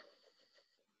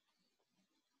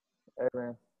 Hey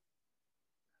man,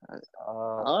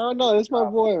 I don't know. It's my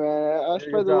boy, man. I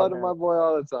spread the love to my boy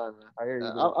all the time, man. I hear you.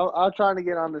 I'm trying to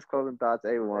get on this Closing Thoughts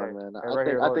A1, man.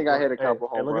 I think I hit a couple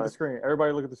home runs. Look at the screen.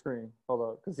 Everybody look at the screen. Hold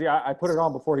up. Because, I put it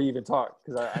on before he even talked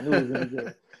because I knew he was going to be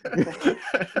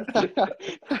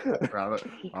good. Round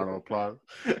of applause.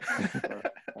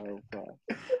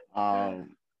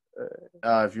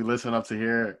 If you listen up to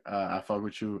here, I fuck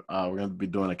with you. We're going to be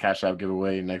doing a Cash App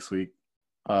giveaway next week.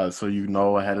 So you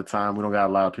know ahead of time. We don't got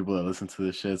a lot of people that listen to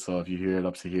this shit. So if you hear it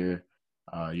up to here,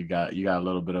 you got a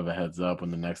little bit of a heads up when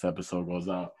the next episode goes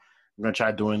out. I'm gonna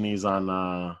try doing these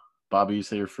on Bobby. You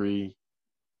say you're free.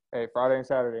 Hey, Friday and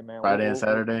Saturday, man. Friday and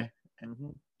Saturday. Mm-hmm.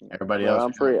 Everybody else.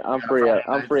 I'm free. I'm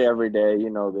free every day.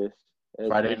 You know this.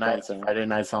 Friday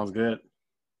night sounds good.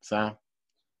 Sam.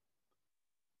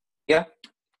 Yeah.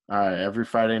 All right. Every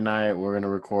Friday night we're gonna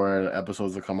record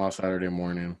episodes that come out Saturday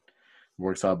morning.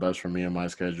 Works out best for me and my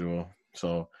schedule.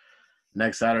 So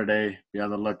next Saturday, be on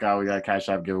the lookout. We got a Cash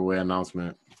App giveaway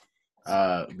announcement.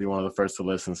 Be one of the first to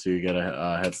listen so you get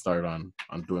a head start on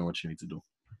doing what you need to do.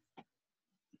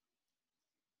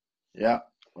 Yeah.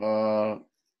 All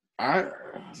right.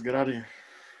 Let's get out of here.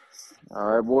 All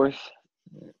right, boys.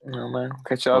 No, man.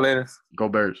 Catch y'all later. Go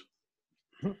Bears.